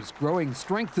 whose growing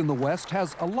strength in the West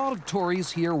has a lot of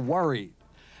Tories here worried.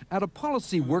 At a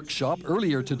policy workshop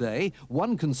earlier today,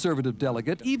 one Conservative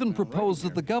delegate even proposed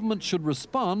that the government should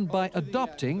respond by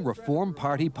adopting Reform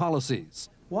Party policies.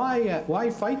 Why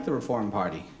fight the Reform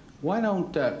Party? Why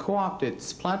don't co-opt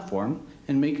its platform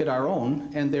and make it our own,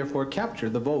 and therefore capture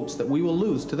the votes that we will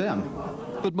lose to them.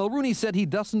 But Mulroney said he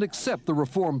doesn't accept the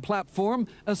reform platform,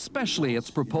 especially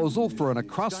its proposal for an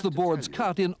across-the-board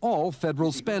cut in all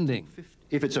federal spending.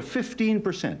 If it's a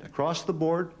 15% across the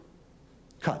board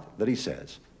cut that he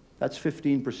says, that's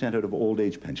 15% out of old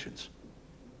age pensions.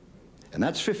 And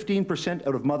that's 15%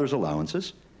 out of mothers'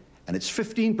 allowances, and it's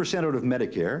 15% out of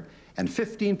Medicare, and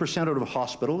 15% out of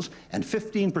hospitals, and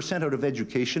 15% out of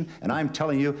education, and I'm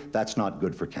telling you, that's not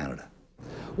good for Canada.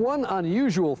 One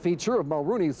unusual feature of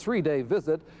Mulroney's 3-day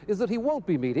visit is that he won't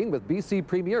be meeting with BC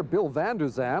Premier Bill Vander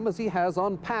Zalm as he has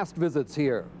on past visits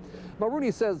here.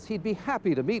 Mulroney says he'd be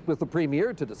happy to meet with the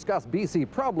Premier to discuss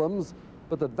BC problems,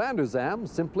 but that Vander Zalm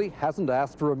simply hasn't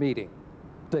asked for a meeting.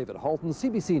 David Halton,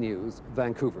 CBC News,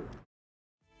 Vancouver.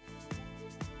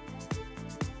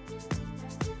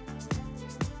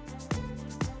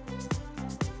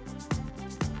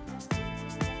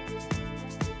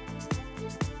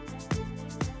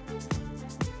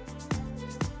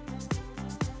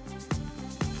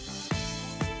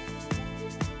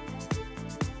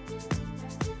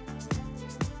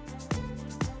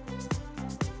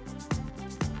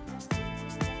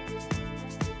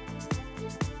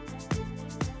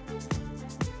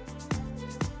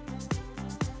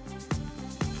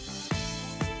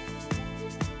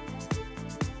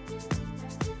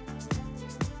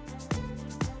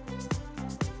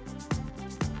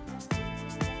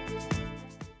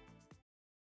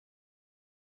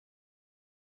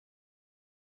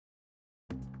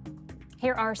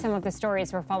 Here are some of the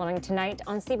stories we're following tonight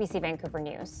on CBC Vancouver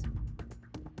News.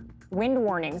 Wind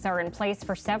warnings are in place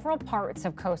for several parts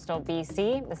of coastal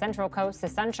BC. The Central Coast, the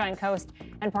Sunshine Coast,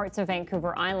 and parts of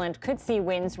Vancouver Island could see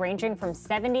winds ranging from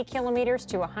 70 kilometers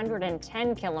to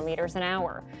 110 kilometers an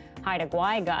hour.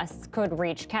 Haida-Gwaii gusts could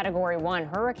reach Category 1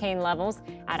 hurricane levels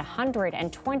at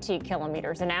 120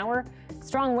 kilometers an hour.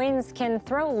 Strong winds can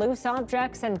throw loose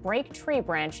objects and break tree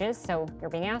branches, so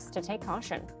you're being asked to take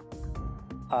caution.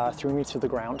 Threw me to the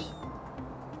ground,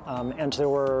 and there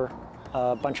were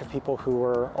a bunch of people who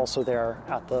were also there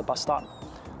at the bus stop,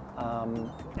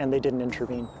 and they didn't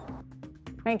intervene.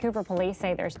 Vancouver police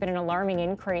say there's been an alarming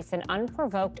increase in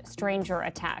unprovoked stranger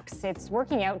attacks. It's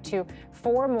working out to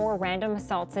 4 more random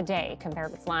assaults a day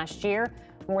compared with last year.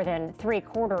 More than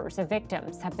 3/4 of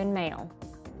victims have been male.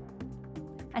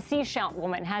 A Sechelt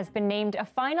woman has been named a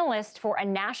finalist for a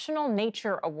National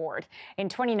Nature Award. In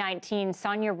 2019,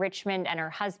 Sonia Richmond and her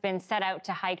husband set out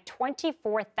to hike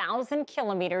 24,000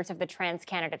 kilometers of the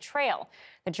Trans-Canada Trail.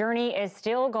 The journey is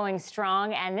still going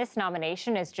strong, and this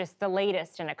nomination is just the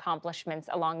latest in accomplishments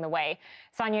along the way.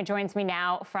 Sonia joins me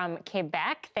now from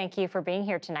Quebec. Thank you for being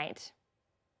here tonight.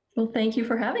 Well, thank you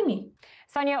for having me.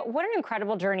 Sonia, what an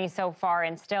incredible journey so far,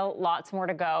 and still lots more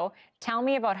to go. Tell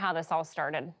me about how this all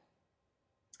started.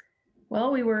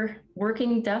 Well, we were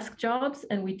working desk jobs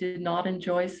and we did not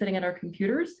enjoy sitting at our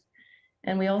computers.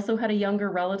 And we also had a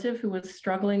younger relative who was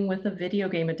struggling with a video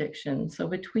game addiction. So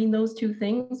between those two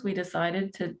things, we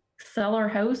decided to sell our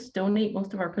house, donate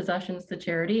most of our possessions to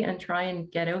charity, and try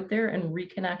and get out there and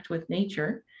reconnect with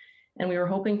nature. And we were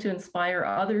hoping to inspire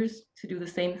others to do the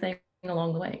same thing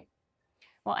along the way.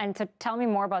 Well, and to tell me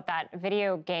more about that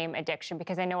video game addiction,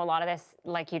 because I know a lot of this,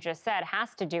 like you just said,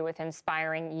 has to do with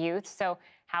inspiring youth. So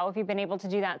how have you been able to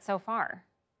do that so far?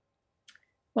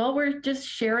 Well, we're just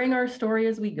sharing our story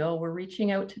as we go. We're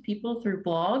reaching out to people through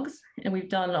blogs, and we've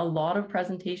done a lot of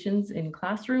presentations in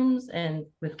classrooms and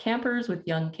with campers, with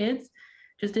young kids,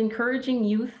 just encouraging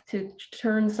youth to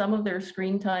turn some of their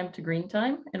screen time to green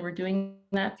time. And we're doing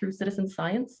that through citizen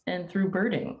science and through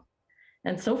birding.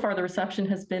 And so far, the reception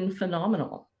has been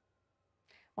phenomenal.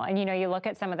 Well, and you know, you look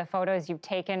at some of the photos you've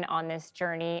taken on this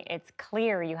journey, it's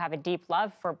clear you have a deep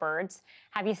love for birds.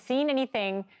 Have you seen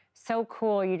anything so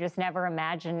cool you just never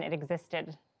imagined it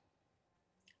existed?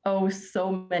 Oh,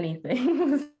 so many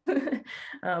things.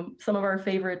 Some of our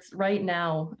favorites right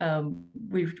now,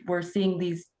 we're seeing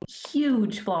these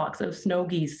huge flocks of snow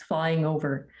geese flying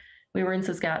over. We were in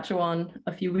Saskatchewan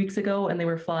a few weeks ago and they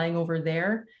were flying over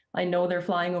there. I know they're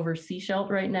flying over Sechelt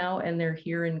right now and they're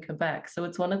here in Quebec. So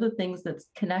it's one of the things that's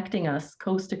connecting us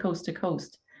coast to coast to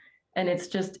coast. And it's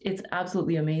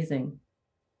absolutely amazing.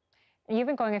 You've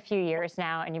been going a few years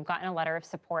now and you've gotten a letter of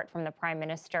support from the Prime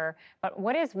Minister. But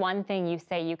what is one thing you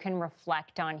say you can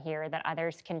reflect on here that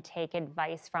others can take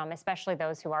advice from, especially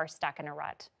those who are stuck in a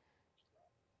rut?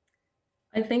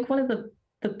 I think one of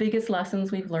the biggest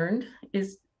lessons we've learned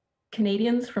is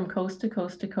Canadians from coast to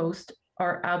coast to coast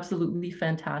are absolutely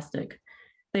fantastic.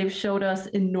 They've showed us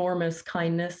enormous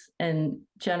kindness and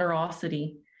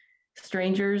generosity.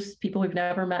 Strangers, people we've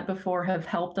never met before, have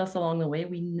helped us along the way.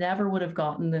 We never would have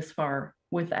gotten this far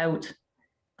without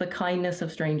the kindness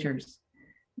of strangers.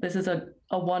 This is a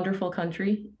wonderful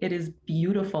country. It is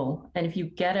beautiful. And if you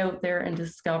get out there and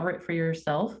discover it for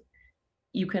yourself,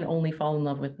 you can only fall in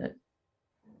love with it.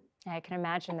 I can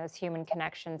imagine those human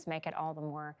connections make it all the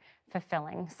more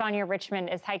fulfilling. Sonia Richmond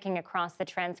is hiking across the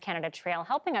Trans-Canada Trail,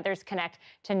 helping others connect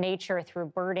to nature through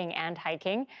birding and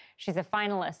hiking. She's a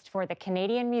finalist for the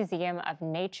Canadian Museum of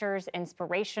Nature's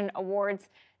Inspiration Awards.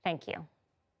 Thank you.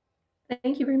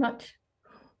 Thank you very much.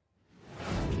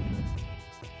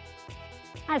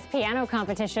 As piano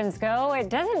competitions go, it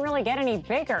doesn't really get any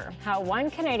bigger. How one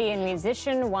Canadian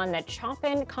musician won the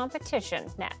Chopin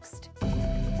competition next.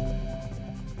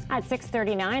 At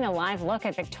 6:39, a live look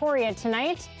at Victoria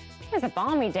tonight. It was a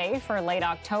balmy day for late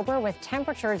October with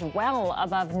temperatures well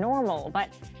above normal. But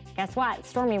guess what?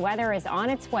 Stormy weather is on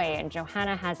its way, and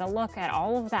Johanna has a look at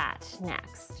all of that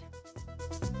next.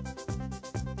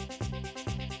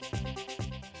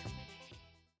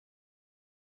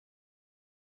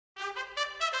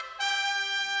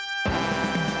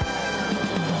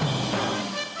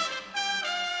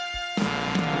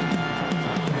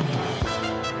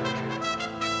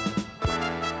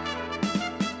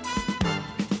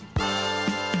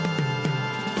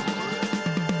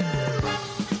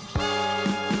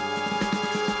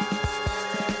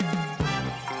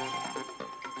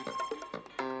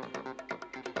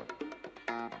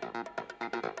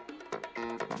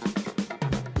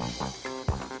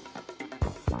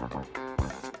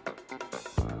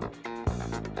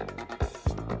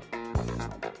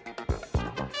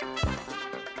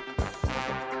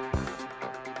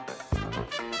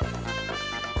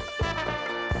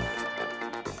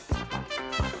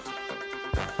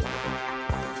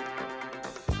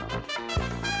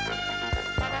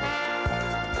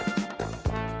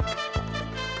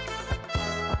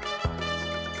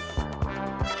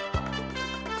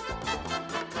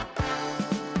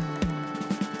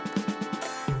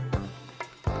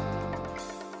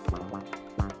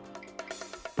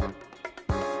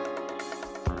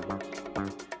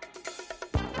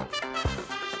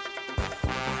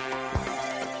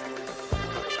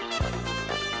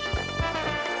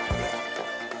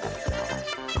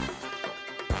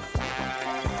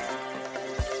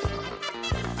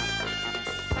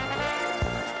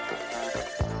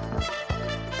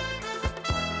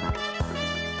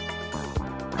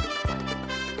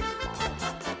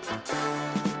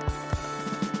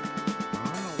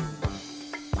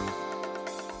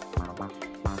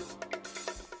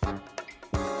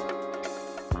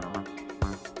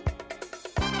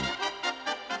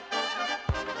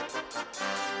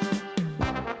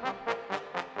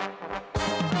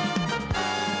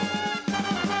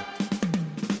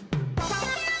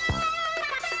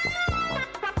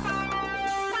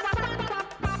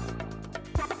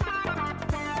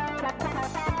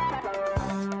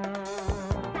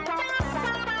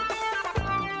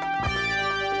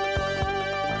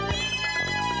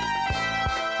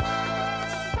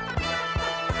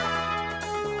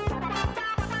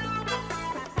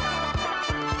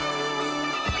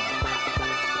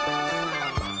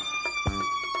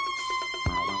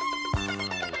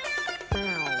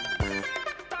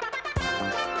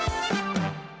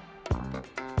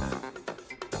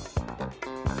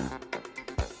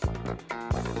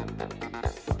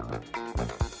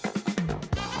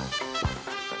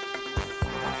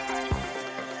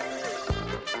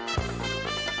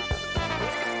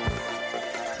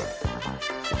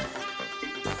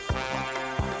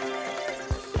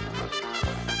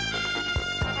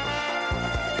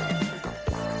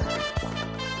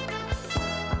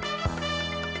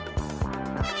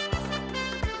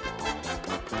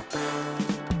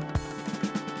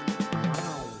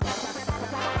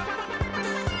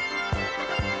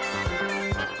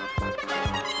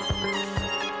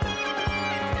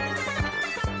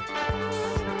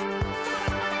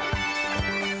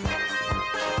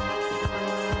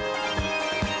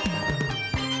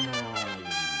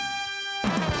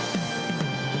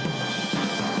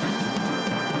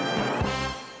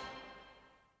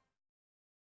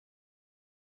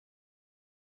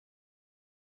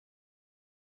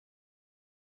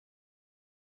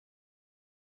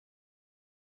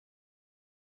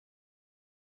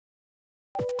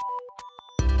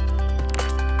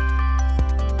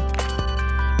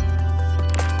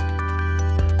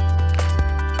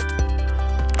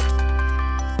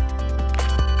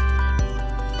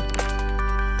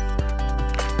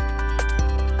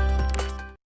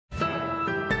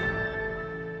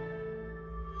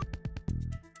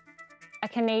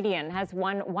 Canadian has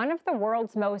won one of the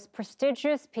world's most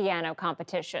prestigious piano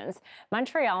competitions.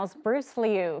 Montreal's Bruce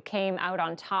Liu came out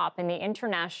on top in the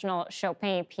International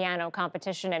Chopin Piano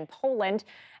Competition in Poland.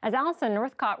 As Alison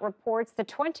Northcott reports, the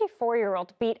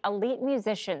 24-year-old beat elite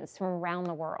musicians from around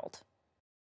the world.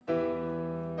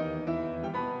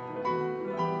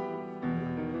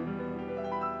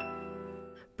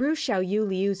 Bruce Xiaoyu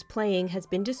Liu's playing has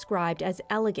been described as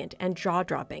elegant and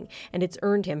jaw-dropping, and it's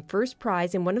earned him first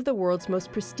prize in one of the world's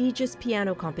most prestigious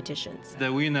piano competitions.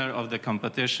 The winner of the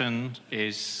competition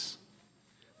is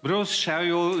Bruce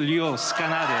Xiaoyu Liu,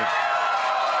 Canada.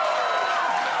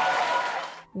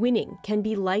 Winning can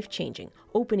be life-changing,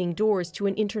 opening doors to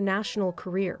an international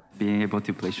career. Being able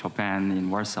to play Chopin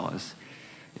in Warsaw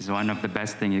is one of the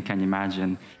best things you can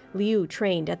imagine. Liu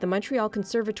trained at the Montreal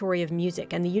Conservatory of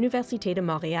Music and the Université de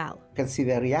Montréal. You can see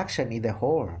the reaction in the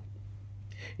hall.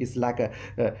 It's like a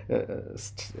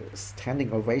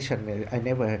standing ovation. I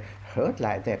never heard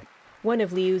like that. One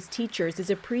of Liu's teachers is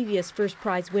a previous first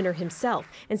prize winner himself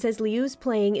and says Liu's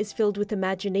playing is filled with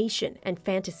imagination and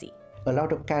fantasy. A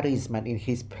lot of charisma in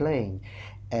his playing,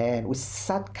 and with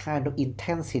such kind of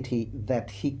intensity that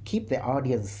he keep the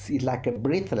audience like a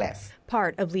breathless.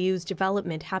 Part of Liu's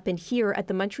development happened here at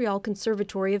the Montreal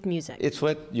Conservatory of Music. It's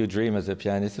what you dream as a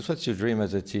pianist. It's what you dream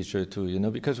as a teacher too, you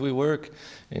know, because we work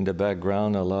in the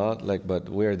background a lot, but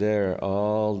we're there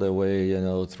all the way, you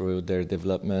know, through their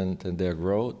development and their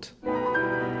growth.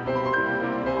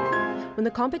 When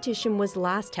the competition was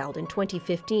last held in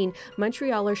 2015,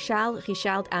 Montrealer Charles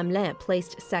Richard Hamelin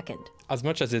placed second. As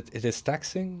much as it is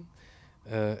taxing,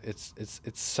 it's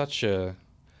such a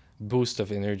boost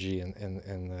of energy and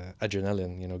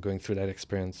adrenaline, you know, going through that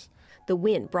experience. The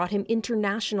win brought him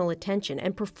international attention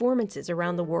and performances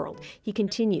around the world. He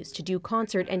continues to do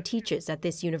concert and teaches at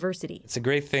this university. It's a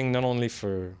great thing not only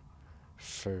for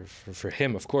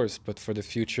him, of course, but for the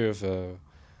future of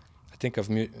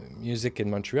music in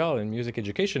Montreal and music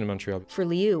education in Montreal. For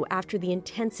Liu, after the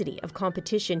intensity of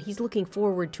competition, he's looking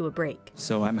forward to a break.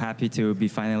 So I'm happy to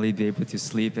finally be able to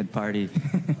sleep and party.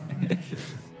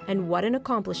 And what an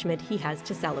accomplishment he has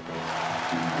to celebrate.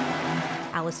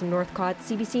 Alison Northcott,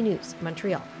 CBC News,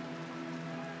 Montreal.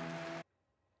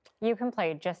 You can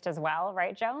play just as well,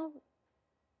 right, Joe?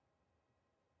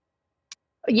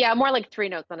 Yeah, more like 3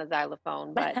 notes on a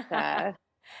xylophone, but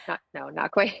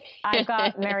not quite. I've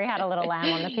got Mary Had a Little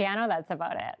Lamb on the piano. That's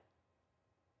about it.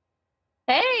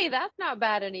 Hey, that's not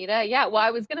bad, Anita. Yeah, well,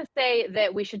 I was going to say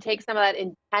that we should take some of that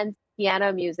intense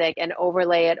piano music and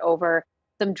overlay it over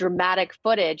some dramatic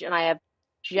footage, and I have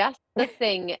just the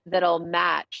thing that'll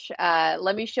match.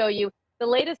 Let me show you the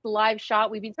latest live shot.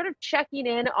 We've been sort of checking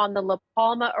in on the La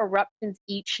Palma eruptions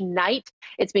each night.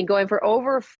 It's been going for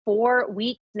over 4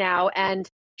 weeks now, and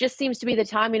just seems to be the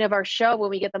timing of our show when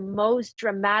we get the most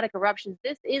dramatic eruptions.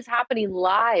 This is happening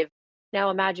live. Now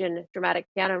imagine dramatic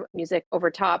piano music over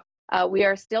top. We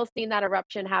are still seeing that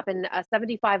eruption happen.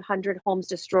 7,500 homes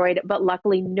destroyed, but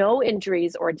luckily no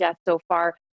injuries or deaths so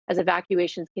far, as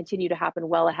evacuations continue to happen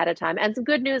well ahead of time. And some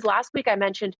good news, last week I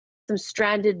mentioned some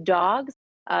stranded dogs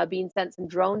being sent some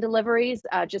drone deliveries,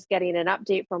 just getting an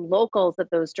update from locals that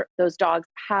those dogs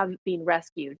have been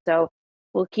rescued. So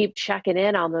we'll keep checking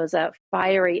in on those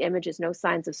fiery images, no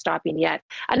signs of stopping yet.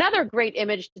 Another great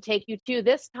image to take you to,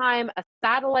 this time a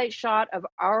satellite shot of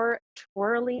our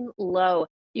twirling low.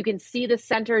 You can see the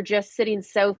center just sitting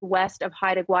southwest of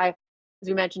Haida Gwaii. As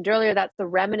we mentioned earlier, that's the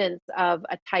remnants of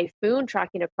a typhoon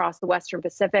tracking across the Western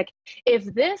Pacific. If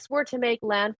this were to make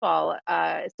landfall,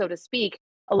 so to speak,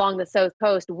 along the south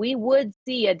coast, we would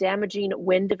see a damaging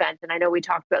wind event. And I know we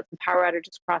talked about some power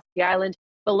outages across the island,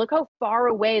 but look how far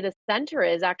away the center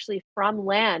is actually from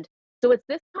land. So it's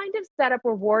this kind of setup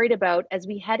we're worried about as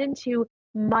we head into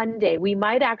Monday. We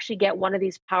might actually get one of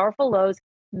these powerful lows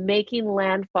making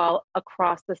landfall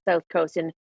across the south coast.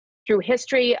 And through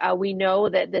history, we know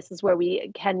that this is where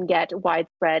we can get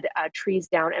widespread trees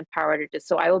down and power outages.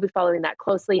 So I will be following that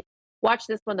closely. Watch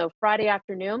this one, though, Friday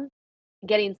afternoon,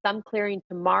 getting some clearing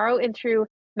tomorrow in through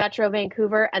Metro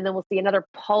Vancouver, and then we'll see another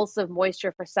pulse of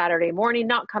moisture for Saturday morning,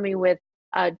 not coming with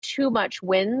too much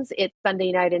winds. It's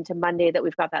Sunday night into Monday that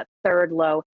we've got that third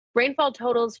low. Rainfall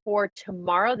totals for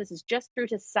tomorrow, this is just through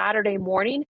to Saturday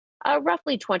morning,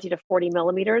 roughly 20 to 40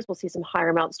 millimeters. We'll see some higher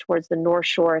amounts towards the North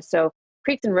Shore. So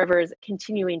creeks and rivers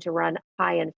continuing to run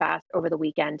high and fast over the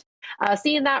weekend.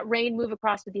 Seeing that rain move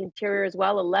across to the interior as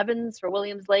well. 11s for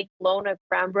Williams Lake, Kelowna,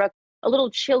 Cranbrook. A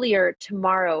little chillier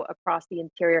tomorrow across the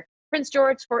interior. Prince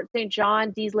George, Fort St.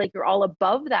 John, Dease Lake, you're all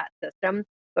above that system.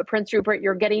 But Prince Rupert,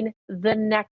 you're getting the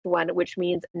next one, which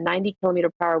means 90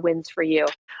 kilometer per hour winds for you.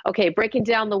 Okay, breaking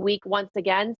down the week once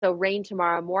again. So rain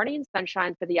tomorrow morning,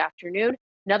 sunshine for the afternoon.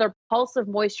 Another pulse of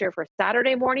moisture for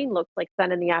Saturday morning, looks like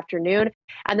sun in the afternoon.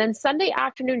 And then Sunday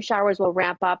afternoon showers will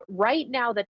ramp up. Right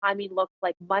now, the timing looks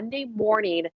like Monday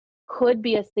morning could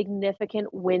be a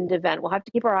significant wind event. We'll have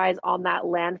to keep our eyes on that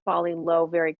landfalling low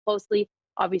very closely.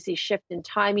 Obviously, shift in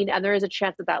timing, and there is a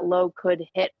chance that that low could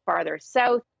hit farther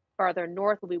south, farther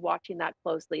north. We'll be watching that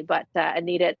closely. But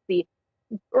Anita, it's the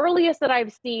earliest that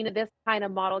I've seen this kind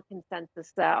of model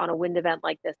consensus on a wind event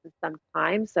like this in some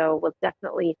time. So we'll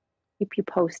definitely keep you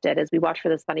posted as we watch for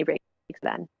the sunny breaks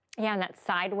then. Yeah, and that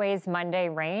sideways Monday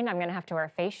rain, I'm going to have to wear a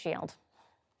face shield.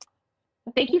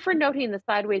 Thank you for noting the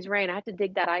sideways rain. I had to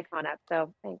dig that icon up,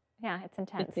 so thanks. Yeah, it's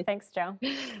intense. Thanks, Joe.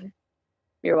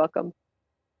 You're welcome.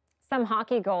 Some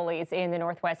hockey goalies in the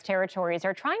Northwest Territories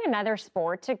are trying another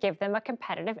sport to give them a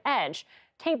competitive edge,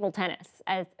 table tennis.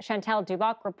 As Chantal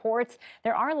Duboc reports,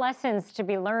 there are lessons to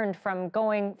be learned from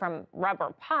going from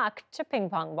rubber puck to ping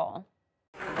pong ball.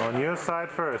 On your side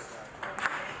first.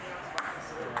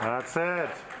 That's it.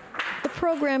 The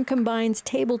program combines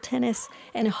table tennis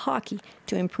and hockey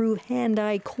to improve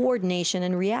hand-eye coordination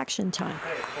and reaction time.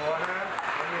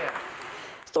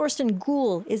 Thorsten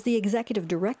Gould is the executive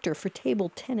director for Table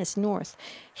Tennis North.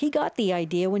 He got the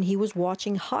idea when he was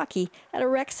watching hockey at a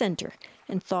rec center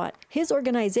and thought his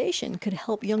organization could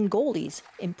help young goalies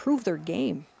improve their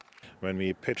game. When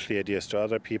we pitched the ideas to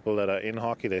other people that are in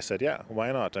hockey, they said, yeah,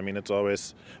 why not? I mean, it's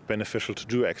always beneficial to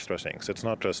do extra things. It's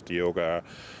not just yoga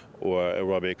or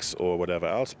aerobics or whatever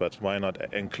else, but why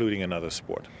not including another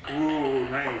sport? Ooh,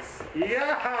 nice.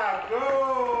 Yeah,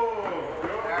 go!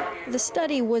 The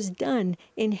study was done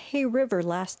in Hay River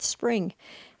last spring.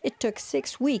 It took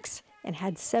 6 weeks and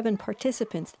had 7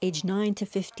 participants aged 9 to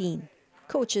 15.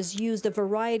 Coaches used a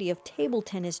variety of table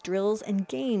tennis drills and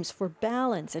games for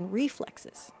balance and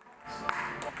reflexes.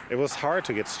 It was hard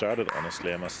to get started,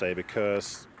 honestly, I must say,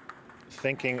 because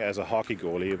thinking as a hockey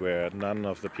goalie where none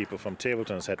of the people from table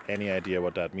tennis had any idea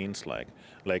what that means,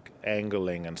 like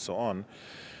angling and so on,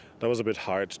 that was a bit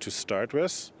hard to start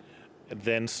with.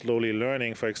 Then slowly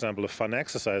learning, for example, the fun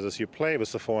exercises you play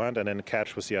with the forehand and then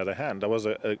catch with the other hand. That was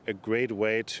a great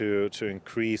way to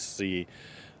increase the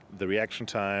reaction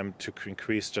time, to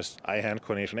increase just eye-hand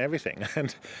coordination, everything.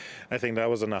 And I think that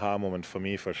was an aha moment for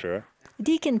me, for sure.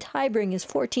 Deacon Tybring is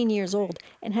 14 years old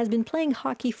and has been playing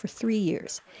hockey for 3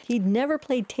 years. He'd never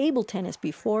played table tennis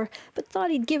before, but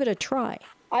thought he'd give it a try.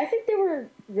 I think they were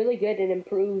really good and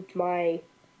improved my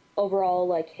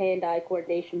overall hand-eye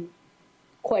coordination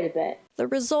quite a bit. The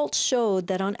results showed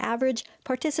that on average,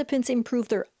 participants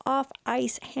improved their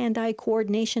off-ice hand-eye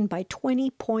coordination by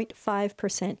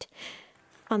 20.5%.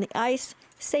 On the ice,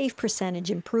 save percentage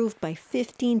improved by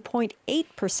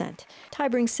 15.8%.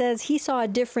 Tybring says he saw a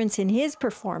difference in his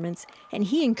performance and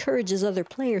he encourages other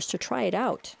players to try it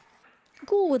out.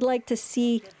 Gould would like to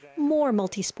see more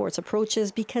multi-sports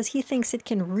approaches because he thinks it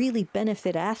can really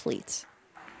benefit athletes.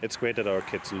 It's great that our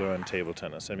kids learn table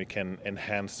tennis and we can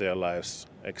enhance their lives,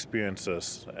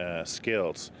 experiences,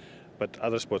 skills. But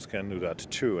other sports can do that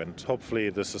too. And hopefully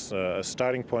this is a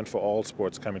starting point for all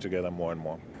sports coming together more and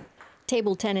more.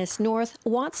 Table Tennis North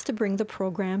wants to bring the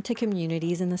program to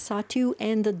communities in the Sahtu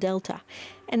and the Delta.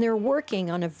 And they're working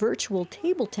on a virtual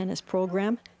table tennis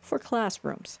program for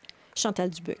classrooms. Chantal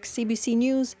Duboc, CBC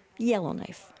News,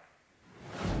 Yellowknife.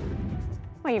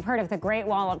 Well, you've heard of the Great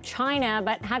Wall of China,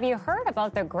 but have you heard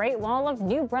about the Great Wall of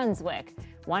New Brunswick?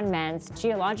 One man's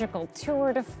geological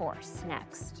tour de force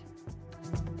next.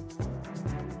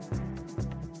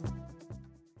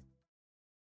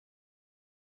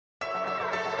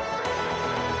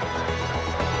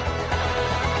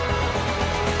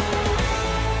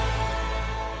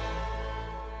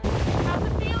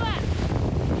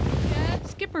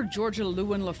 Skipper Georgia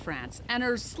Lewin-LaFrance and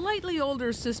her slightly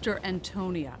older sister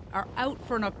Antonia are out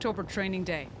for an October training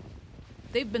day.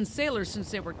 They've been sailors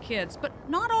since they were kids, but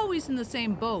not always in the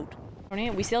same boat.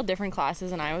 We sailed different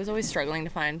classes and I was always struggling to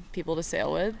find people to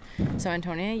sail with. So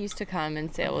Antonia used to come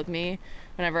and sail with me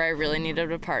whenever I really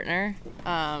needed a partner.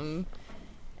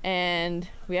 And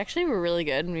we actually were really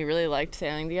good and we really liked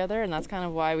sailing together, and that's kind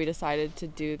of why we decided to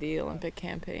do the Olympic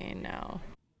campaign now.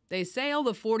 They sail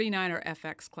the 49er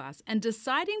FX class, and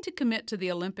deciding to commit to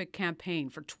the Olympic campaign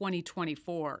for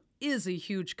 2024 is a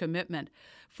huge commitment.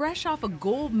 Fresh off a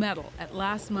gold medal at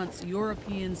last month's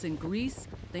Europeans in Greece,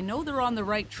 they know they're on the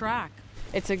right track.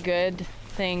 It's a good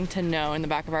thing to know in the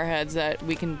back of our heads that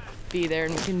we can be there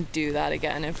and we can do that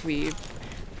again if we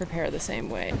prepare the same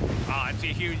way. Oh, it's a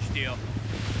huge deal.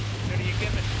 So do you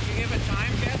give a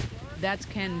time, Jeff? That's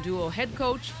Ken Duell, head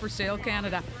coach for Sail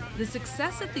Canada. The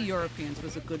success at the Europeans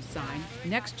was a good sign.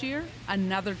 Next year,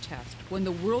 another test when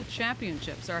the World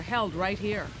Championships are held right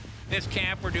here. This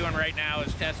camp we're doing right now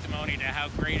is testimony to how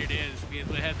great it is, because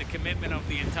we had the commitment of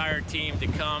the entire team to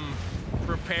come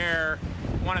prepare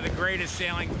one of the greatest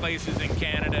sailing places in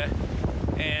Canada,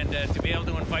 and to be able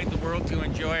to invite the world to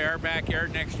enjoy our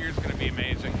backyard next year is going to be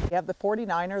amazing. We have the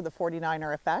 49er, the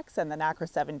 49er FX, and the NACRA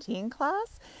 17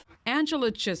 class. Angela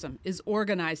Chisholm is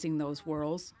organizing those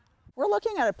whirls. We're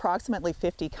looking at approximately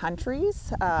 50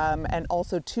 countries and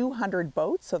also 200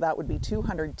 boats, so that would be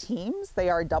 200 teams. They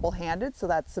are double-handed, so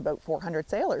that's about 400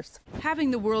 sailors.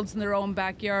 Having the whirls in their own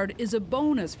backyard is a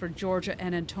bonus for Georgia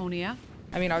and Antonia.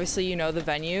 I mean, obviously you know the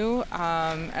venue,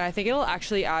 and I think it'll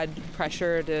actually add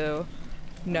pressure to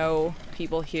know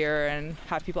people here and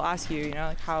have people ask you, you know,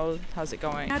 like how's it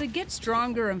going? Now, to get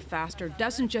stronger and faster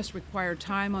doesn't just require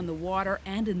time on the water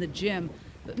and in the gym,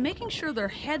 but making sure their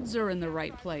heads are in the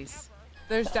right place.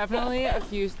 There's definitely a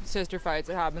few sister fights.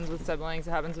 It happens with siblings,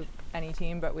 it happens with any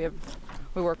team, but we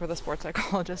work with a sports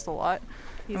psychologist a lot.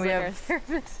 He's like our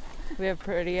therapist. We have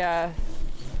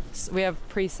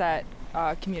preset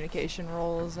communication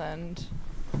roles and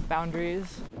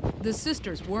boundaries. The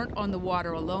sisters weren't on the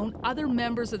water alone. Other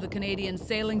members of the Canadian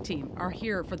sailing team are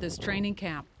here for this training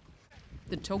camp.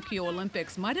 The Tokyo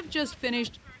Olympics might have just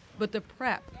finished, but the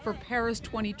prep for Paris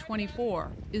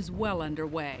 2024 is well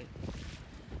underway.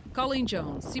 Colleen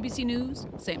Jones, CBC News,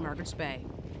 St. Margaret's Bay.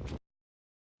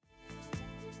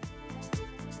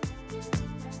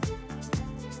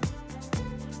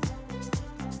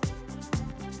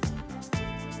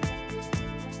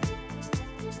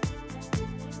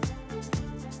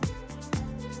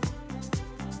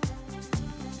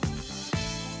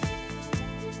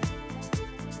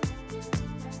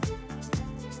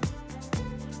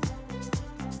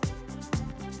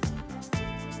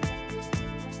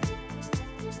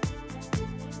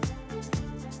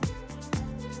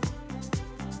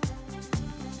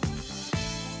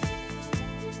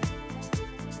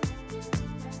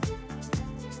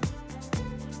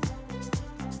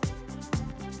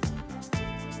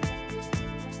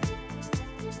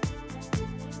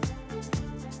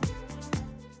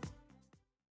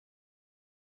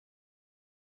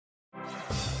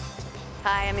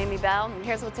 Hi, I'm Amy Bell, and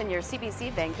here's what's in your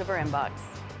CBC Vancouver inbox.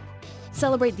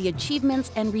 Celebrate the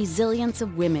achievements and resilience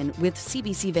of women with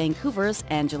CBC Vancouver's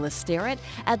Angela Starrett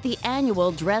at the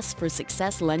annual Dress for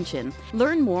Success Luncheon.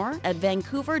 Learn more at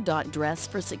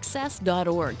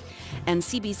vancouver.dressforsuccess.org. And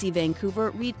CBC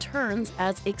Vancouver returns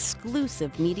as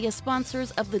exclusive media sponsors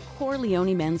of the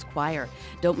Corleone Men's Choir.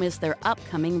 Don't miss their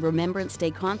upcoming Remembrance Day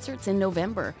concerts in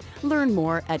November. Learn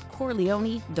more at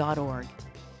corleone.org.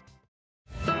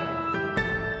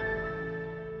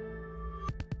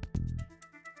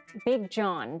 Big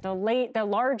John, the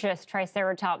largest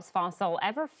Triceratops fossil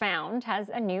ever found, has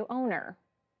a new owner.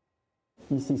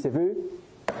 Ici c'est vu.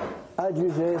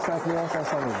 Adjugé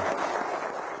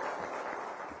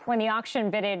 5,500,000. When the auction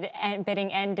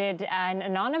bidding ended, an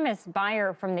anonymous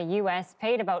buyer from the U.S.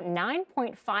 paid about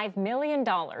 $9.5 million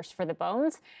for the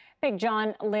bones. Big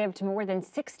John lived more than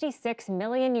 66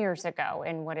 million years ago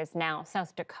in what is now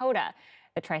South Dakota.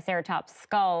 The Triceratops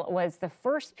skull was the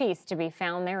first piece to be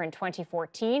found there in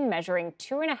 2014, measuring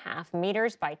 2.5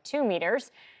 meters by 2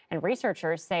 meters. And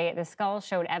researchers say the skull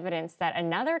showed evidence that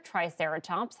another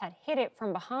Triceratops had hit it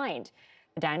from behind.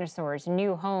 The dinosaur's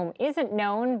new home isn't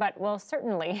known, but will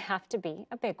certainly have to be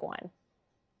a big one.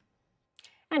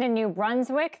 And in New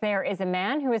Brunswick, there is a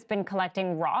man who has been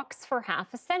collecting rocks for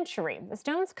half a century. The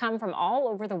stones come from all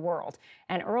over the world,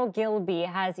 and Earl Gilby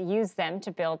has used them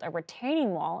to build a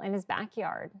retaining wall in his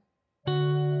backyard.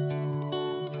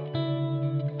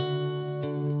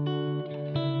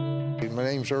 My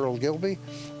name's Earl Gilby.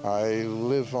 I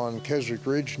live on Keswick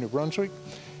Ridge, New Brunswick,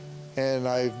 and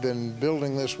I've been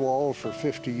building this wall for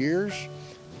 50 years.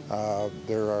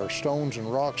 There are stones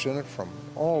and rocks in it from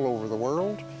all over the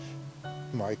world.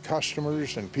 My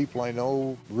customers and people I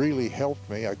know really helped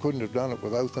me. I couldn't have done it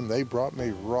without them. They brought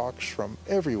me rocks from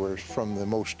everywhere, from the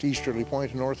most easterly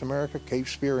point of North America, Cape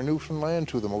Spear and Newfoundland,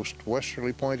 to the most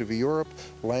westerly point of Europe,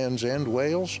 Land's End,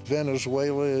 Wales,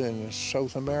 Venezuela in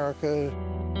South America.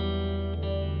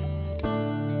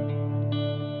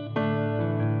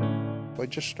 I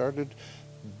just started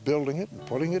building it and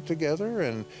putting it together,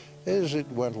 and as it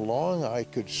went along, I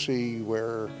could see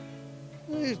where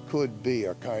it could be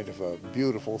a kind of a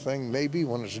beautiful thing, maybe,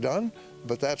 when it's done,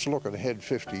 but that's looking ahead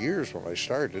 50 years when I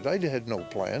started. I had no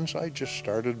plans. I just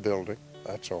started building,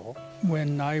 that's all.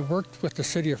 When I worked with the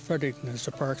City of Fredericton as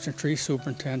the Parks and Tree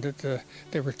Superintendent,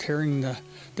 they were tearing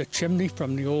the chimney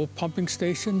from the old pumping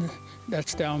station.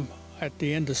 That's down at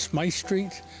the end of Smythe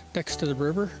Street, next to the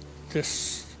river.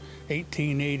 This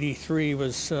 1883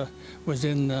 was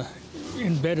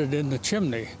embedded in the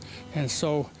chimney, and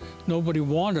so nobody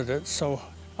wanted it, so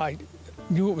I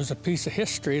knew it was a piece of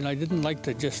history, and I didn't like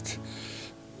to just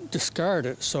discard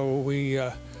it. So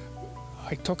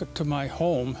I took it to my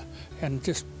home and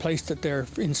just placed it there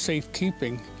in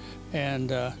safekeeping. And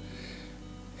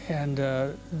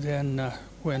then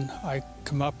when I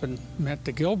come up and met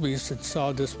the Gilbys and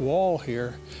saw this wall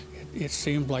here, it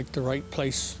seemed like the right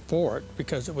place for it,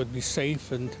 because it would be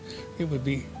safe and it would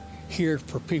be here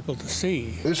for people to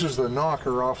see. This is the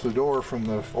knocker off the door from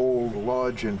the old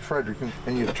lodge in Fredericton,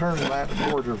 and you turn that a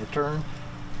quarter of a turn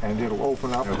and it'll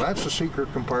open up. Now that's a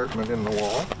secret compartment in the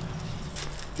wall.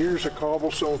 Here's a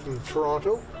cobblestone from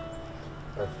Toronto,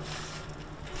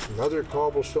 another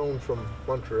cobblestone from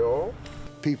Montreal.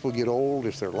 People get old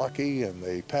if they're lucky and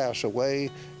they pass away,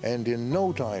 and in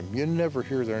no time you never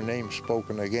hear their name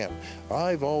spoken again.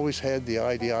 I've always had the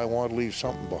idea I want to leave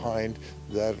something behind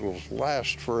that will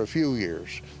last for a few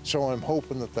years, so I'm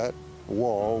hoping that that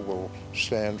wall will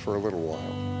stand for a little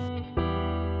while.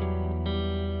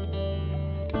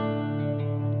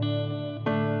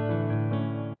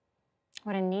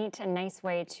 What a neat and nice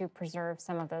way to preserve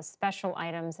some of those special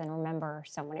items and remember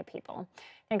so many people.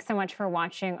 Thanks so much for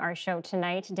watching our show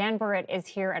tonight. Dan Burritt is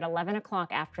here at 11 o'clock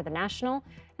after the National,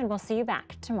 and we'll see you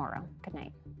back tomorrow. Good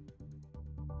night.